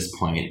stuff at this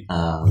point.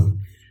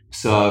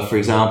 So, for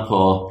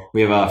example,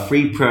 we have our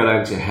free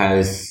product. It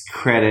has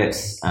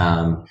credits,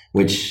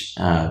 which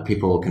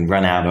people can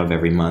run out of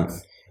every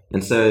month.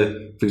 And so,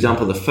 for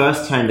example, the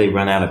first time they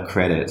run out of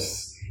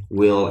credits,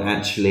 we'll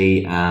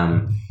actually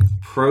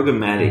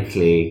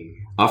programmatically,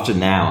 after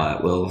an hour,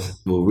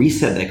 we'll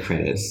reset their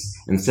credits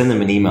and send them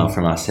an email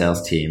from our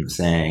sales team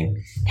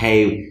saying,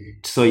 "Hey,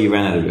 so you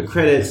ran out of your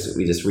credits.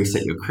 We just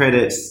reset your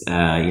credits.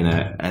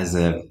 As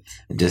a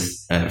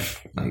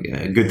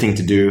good thing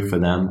to do for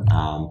them."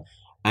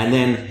 And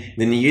then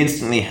you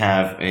instantly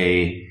have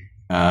a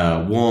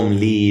warm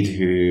lead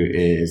who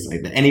is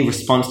like any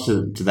response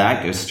to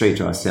that goes straight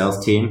to our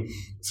sales team,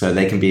 so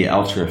they can be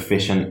ultra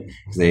efficient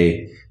because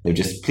they've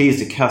just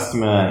pleased a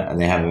customer and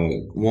they have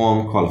a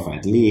warm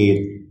qualified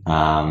lead.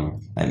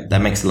 And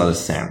that makes a lot of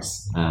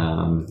sense.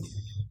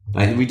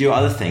 We do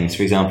other things.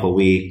 For example,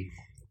 we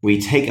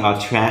take our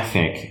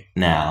traffic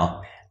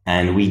now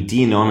and we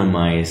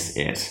de-anonymize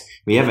it.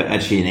 We have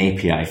actually an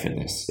API for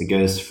this. It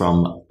goes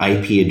from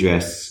IP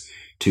address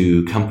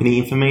to company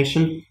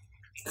information.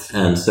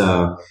 And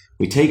so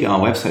we take our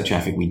website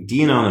traffic, we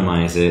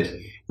de-anonymize it,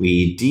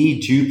 we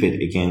de-dupe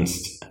it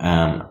against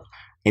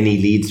any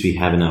leads we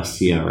have in our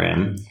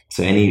CRM,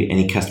 so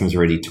any customers we're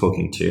already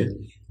talking to.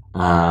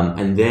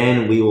 And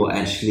then we will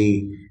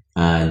actually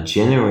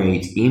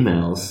generate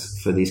emails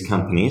for these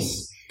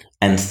companies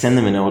and send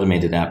them an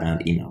automated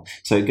outbound email.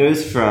 So it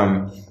goes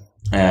from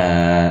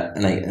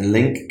like a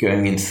link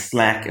going in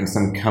Slack and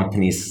some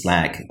company's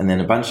Slack, and then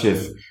a bunch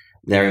of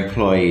their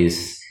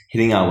employees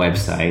hitting our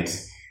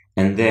website.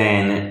 And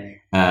then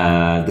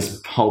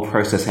this whole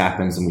process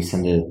happens and we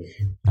send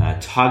a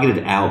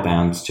targeted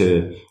outbounds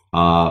to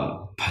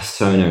our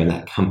persona in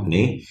that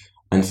company.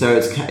 And so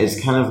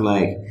it's kind of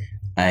like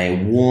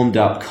a warmed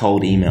up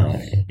cold email,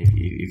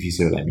 if you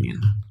see what I mean.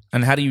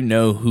 And how do you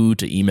know who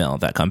to email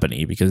that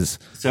company? Because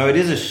so it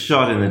is a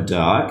shot in the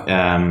dark.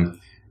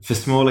 For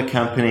smaller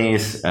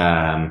companies,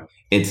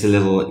 it's a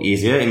little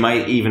easier. It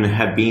might even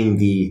have been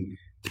the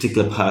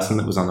particular person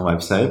that was on the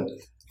website.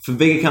 For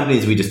bigger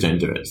companies, we just don't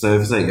do it. So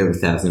if it's like over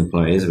 1,000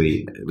 employees,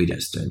 we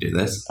just don't do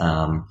this.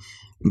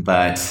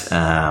 But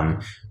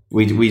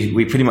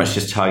we pretty much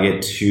just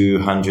target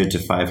 200 to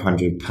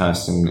 500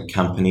 person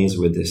companies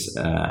with this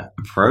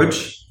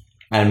approach.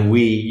 And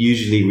we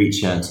usually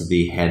reach out to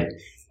the head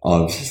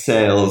of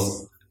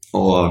sales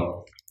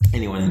or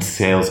anyone in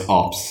sales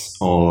ops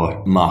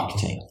or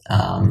marketing.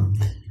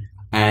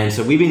 And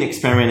so we've been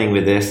experimenting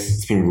with this.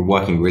 It's been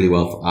working really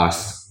well for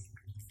us.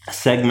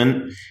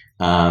 Segment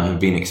have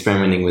been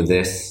experimenting with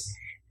this.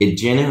 It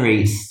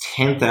generates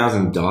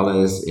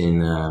 $10,000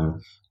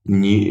 in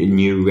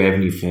new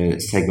revenue for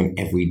Segment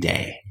every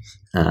day.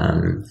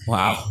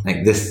 Wow!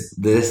 Like this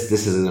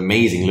is an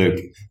amazing loop.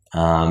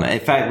 In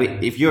fact,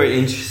 if your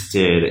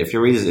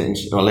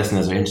readers or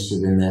listeners are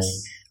interested in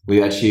this,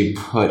 we actually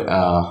put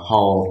a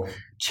whole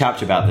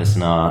chapter about this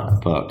in our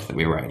book that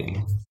we're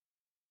writing.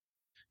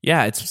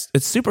 Yeah, it's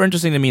super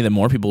interesting to me that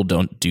more people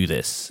don't do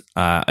this.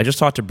 I just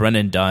talked to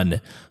Brendan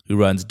Dunn, who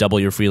runs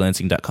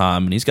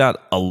doubleyourfreelancing.com, and he's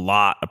got a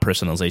lot of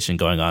personalization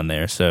going on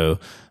there. So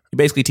he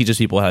basically teaches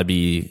people how to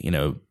be,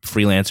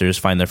 freelancers,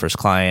 find their first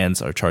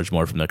clients, or charge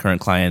more from their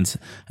current clients.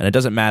 And it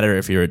doesn't matter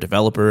if you're a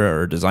developer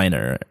or a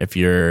designer. If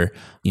you're,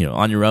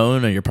 on your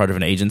own or you're part of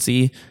an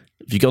agency,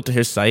 if you go to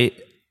his site,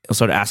 he'll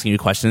start asking you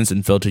questions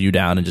and filter you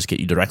down and just get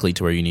you directly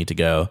to where you need to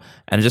go.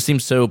 And it just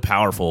seems so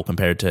powerful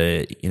compared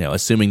to,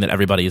 assuming that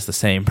everybody is the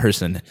same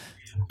person.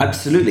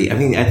 Absolutely. I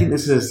think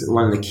this is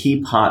one of the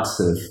key parts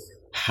of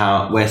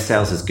where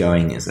sales is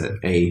going, is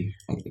a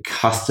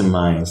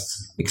customized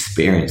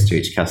experience to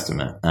each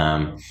customer.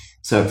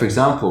 So for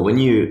example, when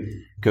you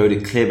go to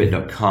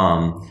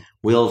clearbit.com,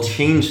 we'll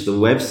change the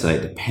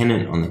website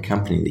dependent on the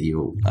company that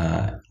you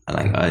are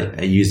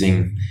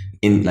using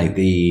in like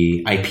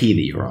the IP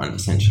that you're on,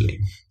 essentially.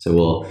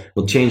 So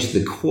we'll change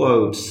the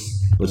quotes,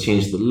 we'll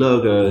change the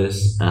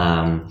logos.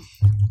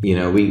 We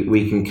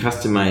can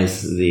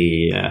customize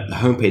the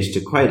homepage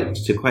to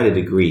quite a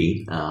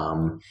degree,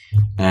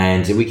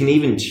 and we can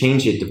even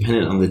change it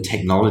dependent on the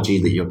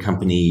technology that your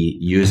company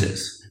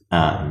uses.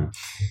 And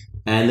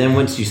then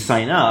once you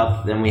sign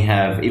up, then we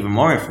have even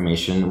more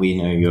information. We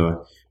know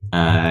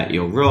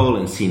your role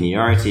and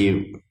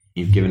seniority.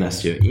 You've given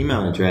us your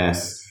email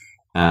address.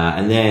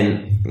 And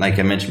then, like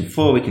I mentioned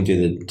before, we can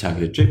do the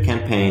targeted drip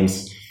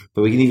campaigns,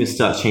 but we can even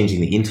start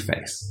changing the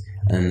interface.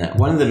 And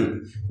one of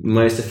the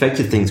most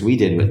effective things we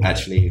did was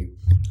actually,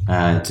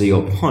 to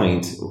your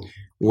point,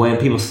 when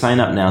people sign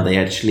up now, they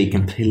actually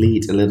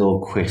complete a little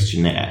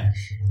questionnaire.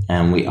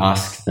 And we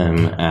ask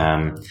them,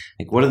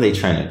 what are they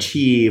trying to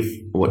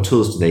achieve? What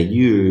tools do they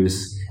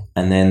use?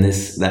 And then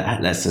that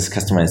lets us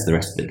customize the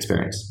rest of the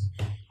experience.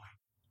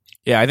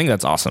 Yeah, I think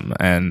that's awesome.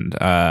 And,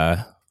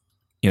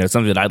 it's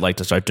something that I'd like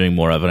to start doing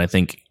more of. And I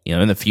think,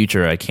 in the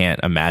future, I can't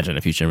imagine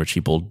a future in which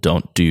people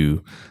don't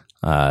do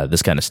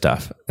this kind of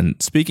stuff.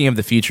 And speaking of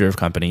the future of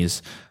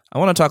companies, I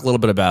want to talk a little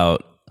bit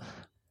about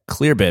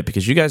Clearbit,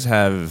 because you guys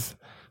have,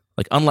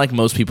 unlike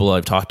most people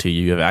I've talked to,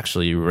 you have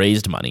actually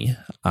raised money.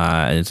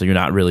 And so you're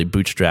not really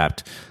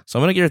bootstrapped. So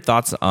I want to get your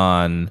thoughts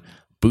on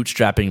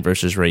bootstrapping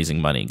versus raising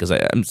money, because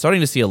I'm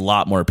starting to see a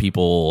lot more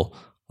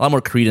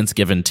credence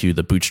given to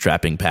the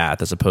bootstrapping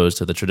path as opposed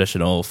to the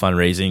traditional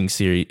fundraising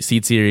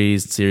seed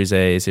series, Series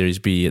A, Series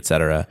B,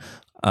 etc.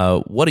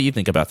 What do you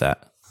think about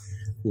that?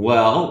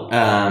 Well,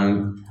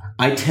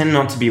 I tend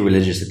not to be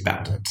religious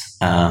about it.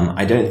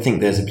 I don't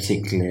think there's a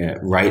particular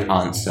right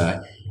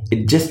answer.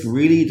 It just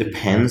really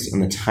depends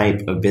on the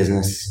type of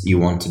business you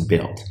want to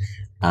build.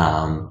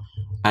 And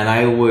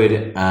I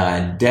would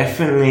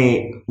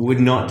definitely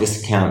would not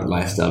discount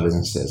lifestyle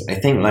businesses. I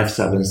think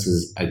lifestyle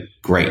businesses are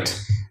great.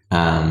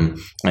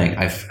 Like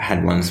I've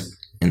had ones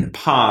in the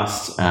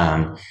past,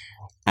 and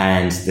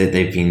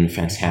they've been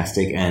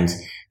fantastic. And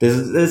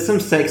there's some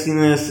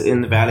sexiness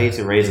in the valley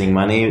to raising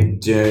money.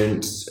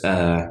 Don't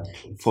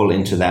fall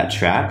into that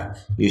trap.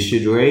 You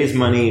should raise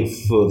money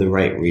for the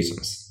right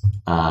reasons.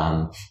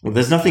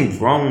 There's nothing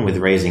wrong with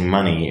raising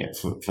money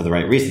for the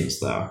right reasons,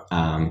 though.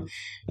 And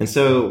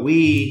so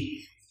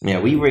we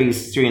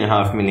raised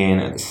 $3.5 million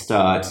at the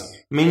start,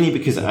 mainly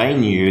because I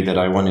knew that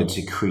I wanted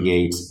to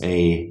create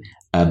a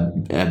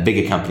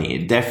bigger company.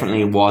 It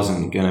definitely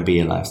wasn't going to be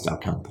a lifestyle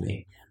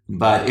company.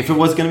 But if it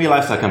was going to be a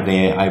lifestyle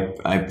company,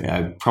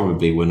 I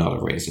probably would not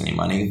have raised any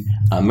money,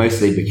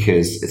 mostly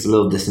because it's a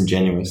little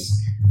disingenuous,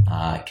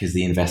 because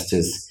the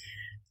investors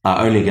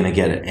are only going to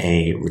get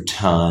a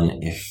return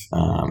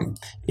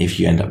if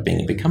you end up being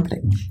a big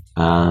company.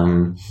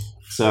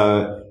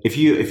 So if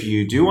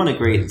you do want to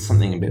create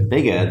something a bit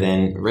bigger,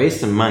 then raise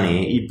some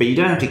money, but you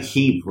don't have to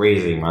keep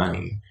raising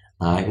money.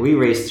 We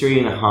raised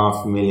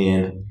 $3.5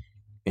 million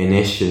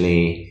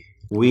initially.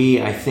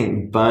 We, I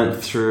think,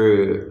 burnt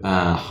through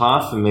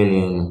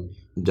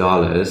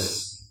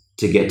 $500,000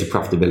 to get to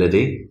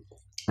profitability,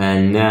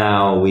 and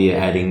now we are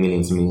adding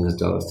millions and millions of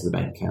dollars to the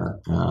bank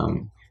account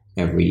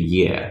every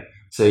year.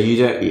 So you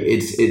don't.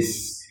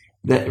 It's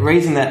that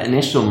raising that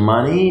initial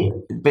money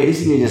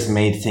basically just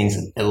made things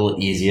a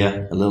little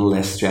easier, a little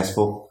less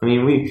stressful. I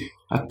mean,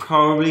 I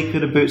probably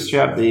could have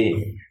bootstrapped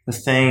the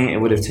thing.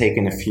 It would have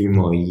taken a few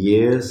more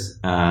years.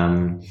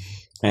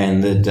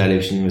 And the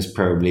dilution was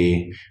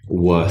probably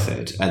worth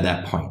it at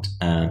that point.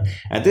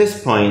 At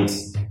this point,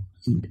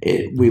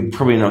 we're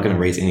probably not going to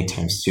raise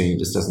anytime soon. It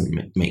just doesn't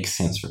make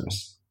sense for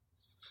us.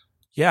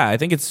 Yeah, I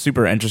think it's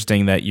super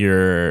interesting that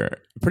you're a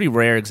pretty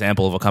rare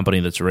example of a company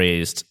that's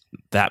raised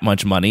that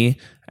much money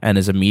and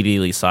has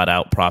immediately sought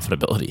out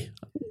profitability.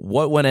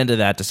 What went into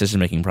that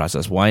decision-making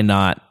process? Why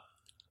not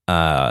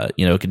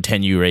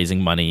continue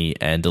raising money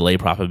and delay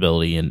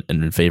profitability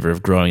in favor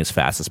of growing as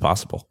fast as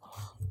possible?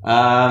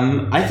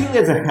 I think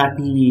there's a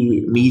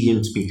happy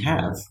medium to be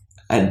had,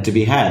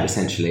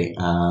 essentially.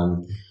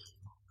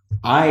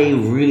 I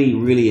really,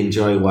 really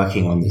enjoy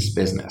working on this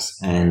business.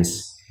 And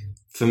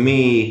for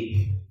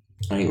me,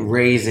 like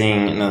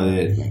raising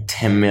another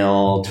 10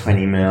 mil,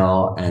 20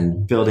 mil,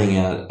 and building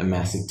out a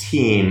massive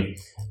team,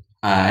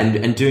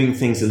 and doing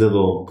things a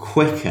little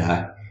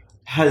quicker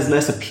has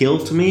less appeal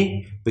to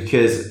me,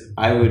 because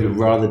I would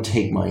rather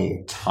take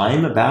my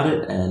time about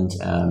it and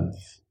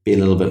be a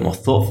little bit more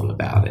thoughtful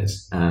about it.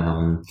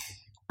 And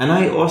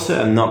I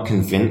also am not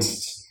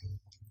convinced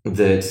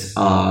that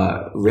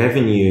our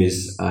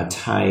revenues are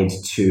tied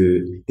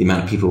to the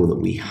amount of people that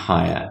we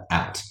hire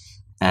out.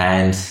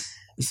 And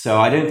so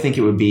I don't think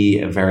it would be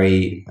a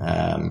very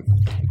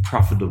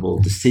profitable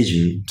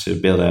decision to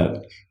build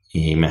out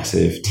a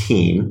massive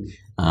team.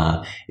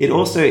 It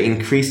also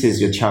increases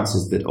your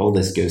chances that all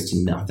this goes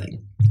to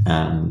nothing.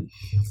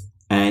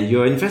 And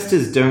your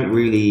investors don't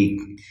really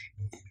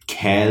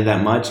care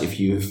that much if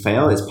you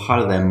fail. It's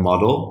part of their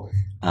model.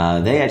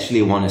 They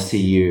actually want to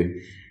see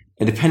you,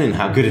 independent of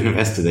how good an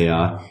investor they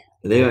are,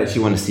 they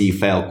actually want to see you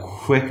fail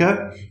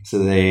quicker, so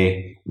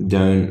they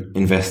don't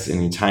invest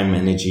any time,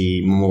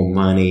 energy, more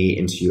money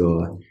into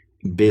your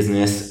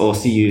business, or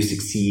see you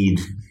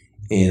succeed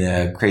in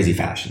a crazy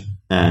fashion.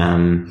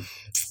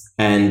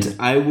 And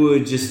I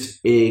would just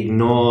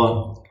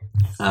ignore,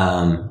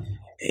 try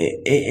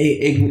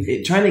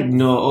and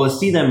ignore or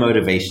see their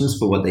motivations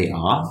for what they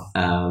are,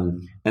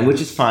 and which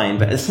is fine.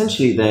 But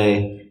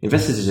essentially,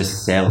 investors are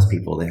just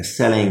salespeople. They're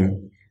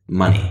selling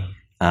money.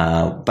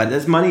 But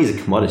this money is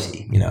a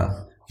commodity,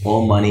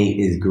 all money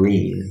is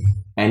green.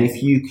 And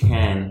if you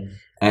can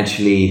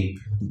actually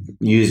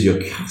use your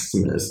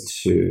customers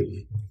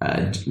to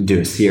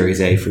do a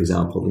Series A, for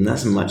example, then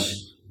that's a much,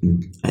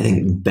 I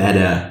think,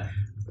 better,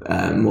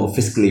 more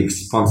fiscally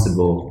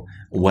responsible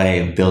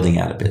way of building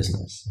out a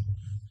business.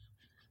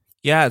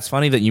 Yeah, it's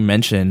funny that you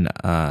mention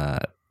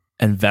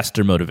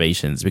investor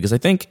motivations, because I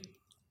think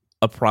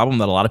a problem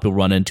that a lot of people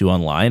run into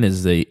online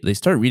is they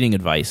start reading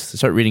advice, they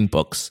start reading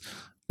books,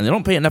 and they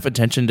don't pay enough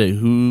attention to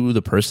who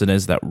the person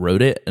is that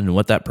wrote it and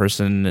what that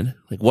person,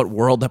 like what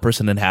world that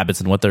person inhabits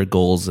and what their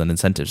goals and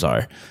incentives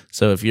are.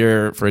 So if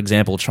you're, for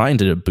example, trying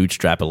to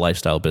bootstrap a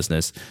lifestyle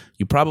business,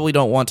 you probably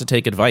don't want to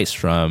take advice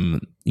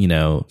from,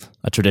 a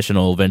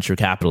traditional venture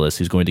capitalist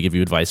who's going to give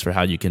you advice for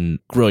how you can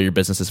grow your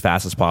business as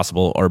fast as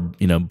possible, or,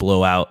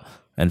 blow out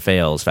and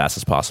fail as fast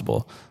as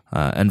possible,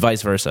 and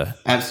vice versa.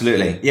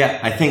 Absolutely. Yeah,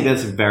 I think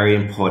that's a very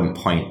important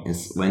point,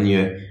 is when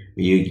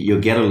you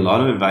get a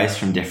lot of advice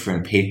from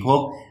different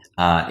people.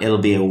 It'll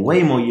be a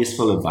way more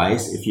useful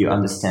advice if you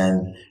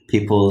understand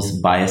people's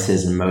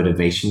biases and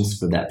motivations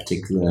for that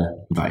particular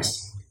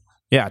advice.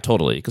 Yeah,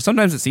 totally. Because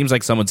sometimes it seems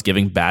like someone's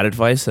giving bad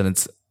advice, and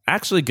it's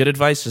actually good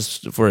advice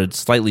just for a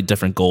slightly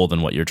different goal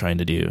than what you're trying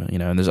to do.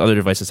 And there's other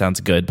advice that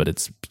sounds good, but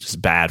it's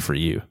just bad for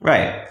you.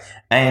 Right.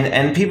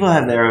 And people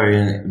have their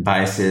own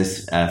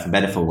biases, for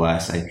better or for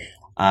worse.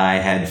 I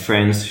had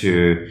friends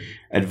who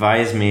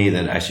advised me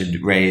that I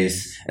should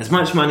raise as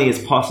much money as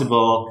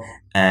possible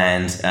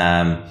and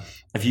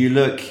if you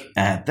look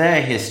at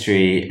their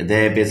history,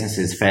 their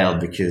businesses failed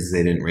because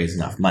they didn't raise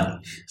enough money.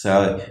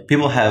 So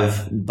people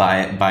have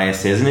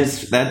biases, and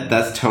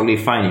that's totally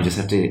fine. You just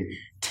have to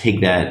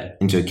take that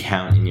into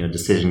account in your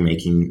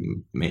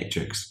decision-making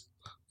matrix.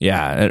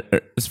 Yeah,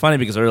 it's funny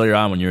because earlier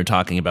on when you were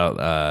talking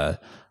about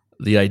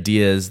the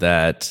ideas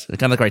that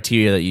kind of the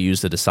criteria that you use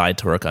to decide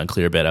to work on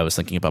Clearbit, I was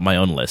thinking about my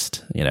own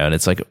list, and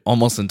it's like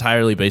almost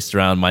entirely based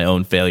around my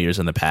own failures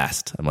in the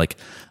past. I'm like,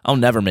 I'll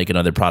never make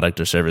another product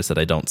or service that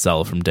I don't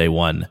sell from day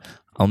one.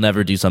 I'll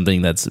never do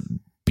something that's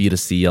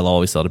B2C. I'll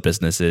always sell to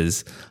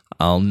businesses.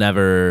 I'll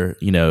never,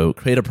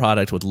 create a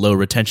product with low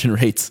retention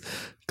rates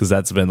because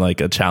that's been like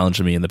a challenge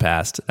to me in the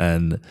past.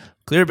 And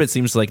Clearbit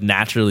seems to like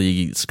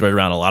naturally skirt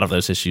around a lot of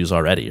those issues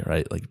already,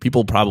 right? Like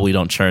people probably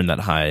don't churn that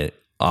high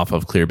off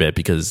of Clearbit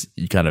because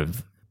you kind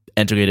of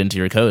integrate it into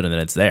your code and then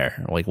it's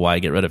there. Like, why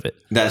get rid of it?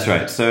 That's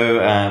right. So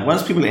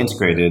once people are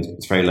integrated,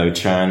 it's very low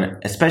churn,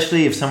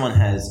 especially if someone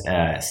has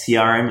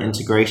CRM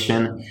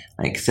integration,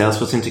 like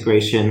Salesforce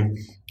integration.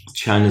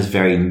 Churn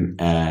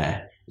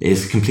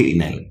is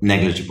completely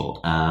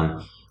negligible.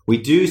 We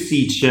do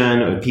see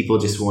churn of people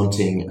just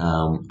wanting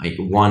like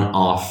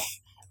one-off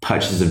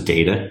purchases of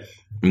data.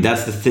 And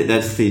that's one of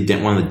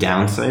the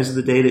downsides of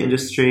the data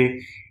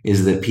industry,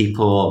 is that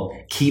people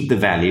keep the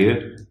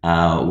value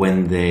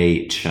when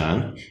they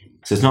churn.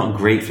 So it's not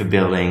great for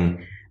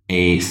building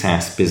a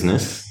SaaS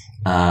business.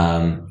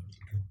 But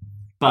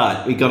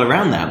we got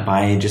around that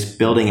by just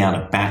building out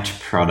a batch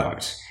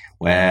product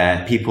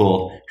where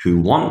people who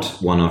want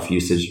one-off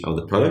usage of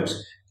the product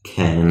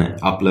can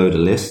upload a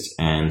list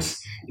and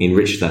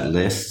enrich that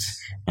list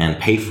and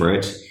pay for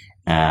it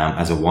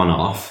as a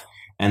one-off.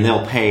 And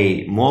they'll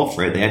pay more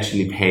for it. They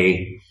actually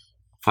pay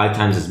 5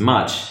 times as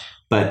much.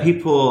 But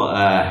people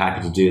are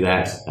happy to do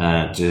that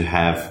to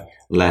have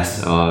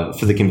less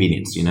for the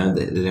convenience. They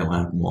don't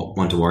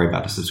want to worry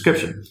about a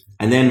subscription.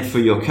 And then for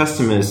your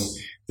customers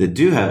that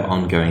do have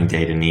ongoing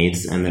data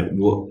needs and that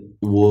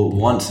will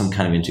want some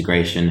kind of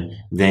integration,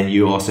 then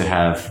you also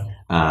have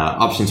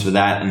options for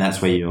that, and that's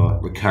where your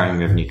recurring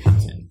revenue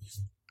comes in.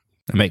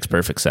 That makes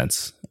perfect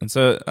sense. And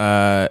so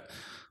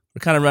we're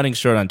kind of running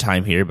short on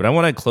time here, but I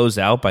want to close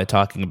out by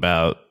talking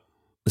about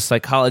the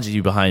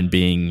psychology behind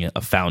being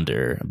a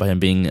founder, behind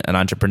being an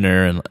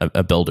entrepreneur and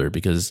a builder,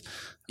 because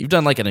you've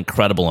done like an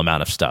incredible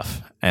amount of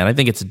stuff. And I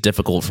think it's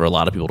difficult for a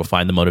lot of people to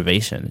find the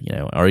motivation,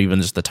 or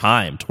even just the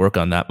time to work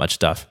on that much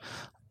stuff.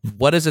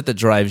 What is it that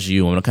drives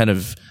you, and what kind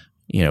of,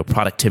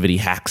 productivity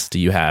hacks do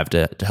you have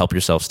to help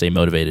yourself stay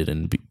motivated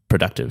and be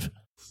productive?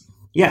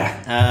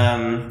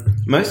 Yeah.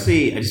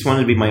 Mostly I just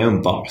wanted to be my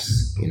own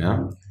boss,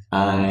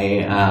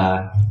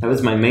 that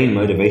was my main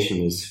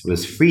motivation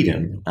was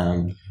freedom.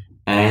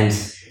 And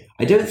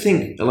I don't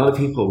think a lot of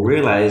people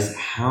realize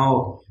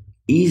how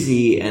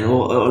easy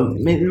or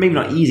maybe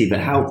not easy, but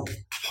how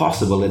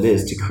possible it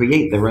is to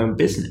create their own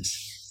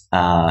business.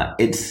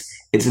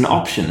 It's an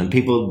option, and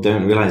people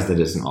don't realize that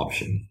it's an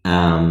option.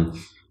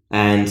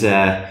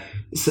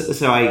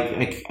 So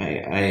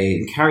I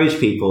encourage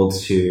people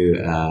to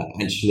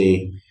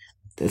actually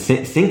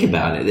think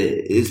about it.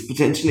 It's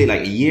potentially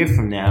like a year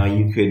from now,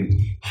 you could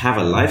have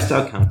a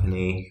lifestyle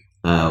company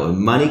with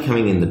money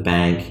coming in the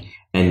bank,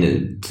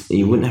 and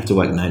you wouldn't have to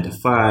work 9 to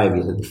 5.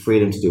 You have the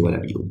freedom to do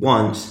whatever you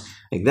want.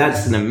 Like,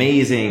 that's an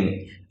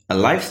amazing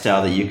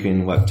lifestyle that you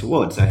can work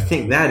towards. I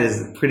think that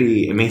is a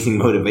pretty amazing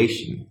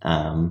motivation.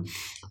 And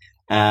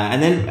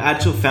then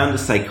actual founder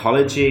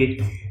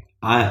psychology,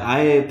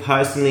 I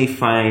personally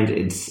find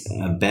it's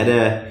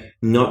better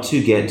not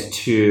to get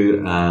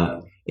too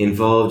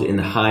involved in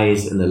the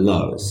highs and the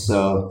lows.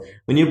 So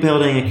when you're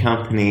building a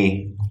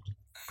company,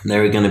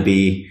 there are going to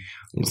be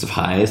lots of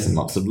highs and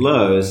lots of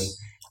lows.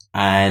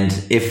 And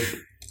if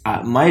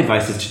my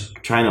advice is to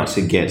try not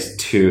to get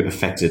too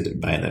affected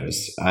by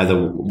those, either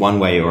one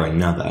way or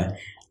another,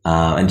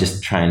 and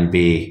just try and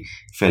be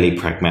fairly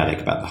pragmatic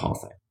about the whole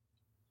thing.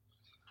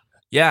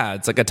 Yeah,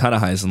 it's like a ton of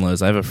highs and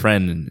lows. I have a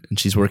friend, and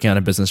she's working on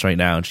a business right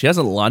now, and she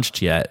hasn't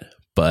launched yet,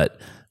 but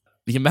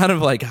the amount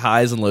of like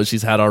highs and lows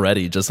she's had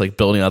already, just like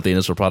building out the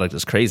initial product,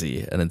 is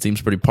crazy, and it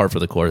seems pretty par for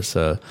the course.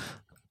 So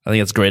I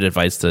think it's great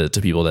advice to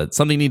people, that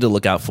something you need to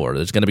look out for.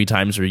 There's going to be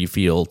times where you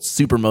feel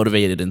super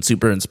motivated and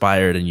super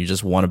inspired, and you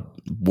just want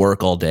to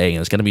work all day. And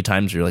there's going to be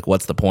times where you're like,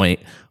 what's the point?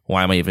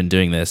 Why am I even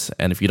doing this?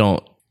 And if you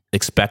don't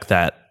expect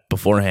that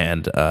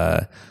beforehand,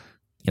 I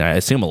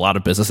assume a lot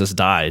of businesses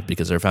die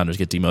because their founders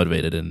get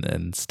demotivated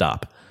and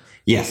stop.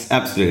 Yes,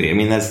 absolutely. I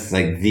mean, that's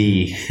like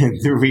the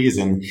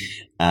reason.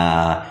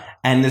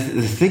 And the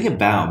thing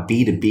about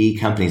B2B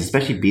companies,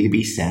 especially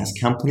B2B SaaS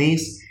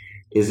companies,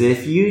 is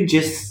if you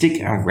just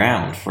stick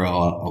around for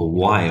a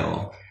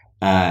while,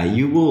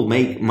 you will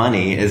make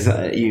money as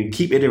you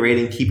keep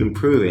iterating, keep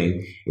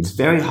improving. It's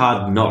very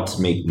hard not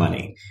to make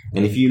money.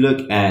 And if you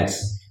look at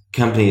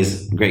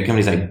great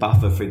companies like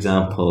Buffer, for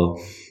example,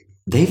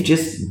 they've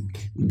just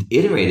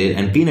iterated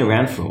and been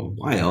around for a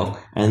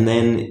while, and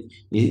then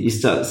you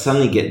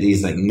suddenly get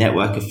these like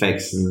network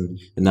effects, and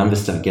the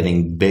numbers start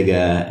getting bigger,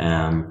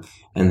 and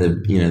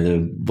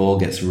the ball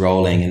gets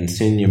rolling, and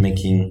soon you're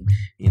making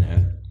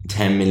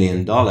 $10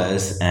 million,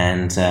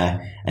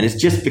 and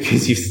it's just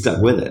because you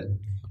stuck with it.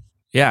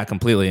 Yeah,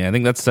 completely. I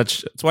think that's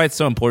why it's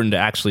so important to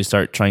actually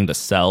start trying to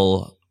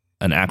sell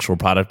an actual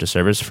product or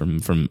service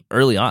from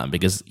early on,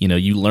 because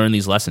you learn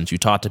these lessons, you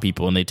talk to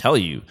people, and they tell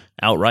you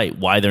outright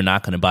why they're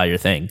not going to buy your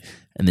thing,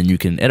 and then you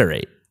can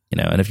iterate.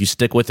 And if you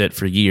stick with it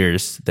for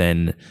years,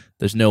 then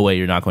there's no way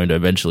you're not going to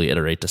eventually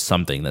iterate to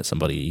something that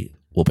somebody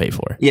will pay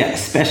for. Yeah,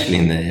 especially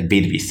in the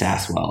B2B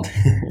SaaS world.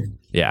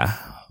 Yeah.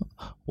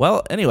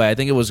 Well, anyway, I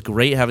think it was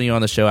great having you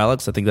on the show,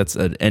 Alex. I think that's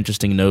an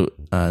interesting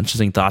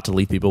interesting thought to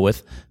leave people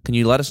with. Can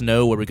you let us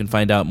know where we can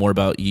find out more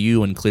about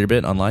you and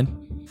Clearbit online?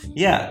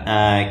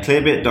 Yeah,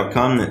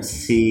 clearbit.com.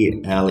 That's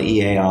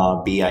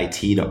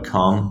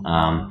CLEARBIT.com.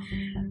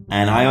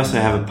 And I also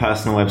have a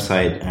personal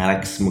website,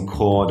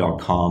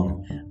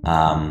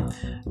 alexmccaw.com,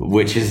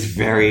 which is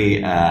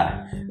very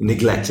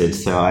neglected.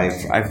 So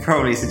I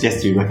probably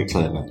suggest you look at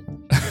Clearbit.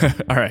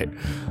 All right.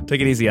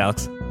 Take it easy,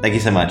 Alex. Thank you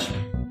so much.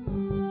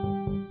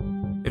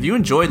 If you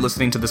enjoyed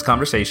listening to this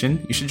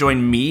conversation, you should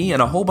join me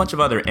and a whole bunch of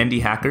other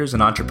indie hackers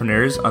and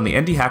entrepreneurs on the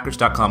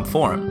indiehackers.com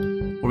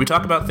forum, where we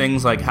talk about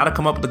things like how to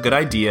come up with a good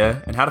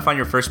idea and how to find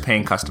your first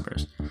paying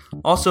customers.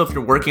 Also, if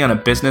you're working on a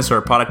business or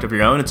a product of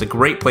your own, it's a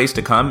great place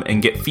to come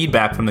and get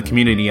feedback from the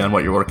community on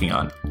what you're working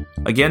on.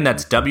 Again,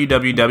 that's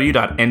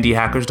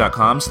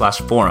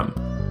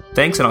www.indiehackers.com/forum.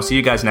 Thanks, and I'll see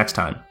you guys next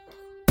time.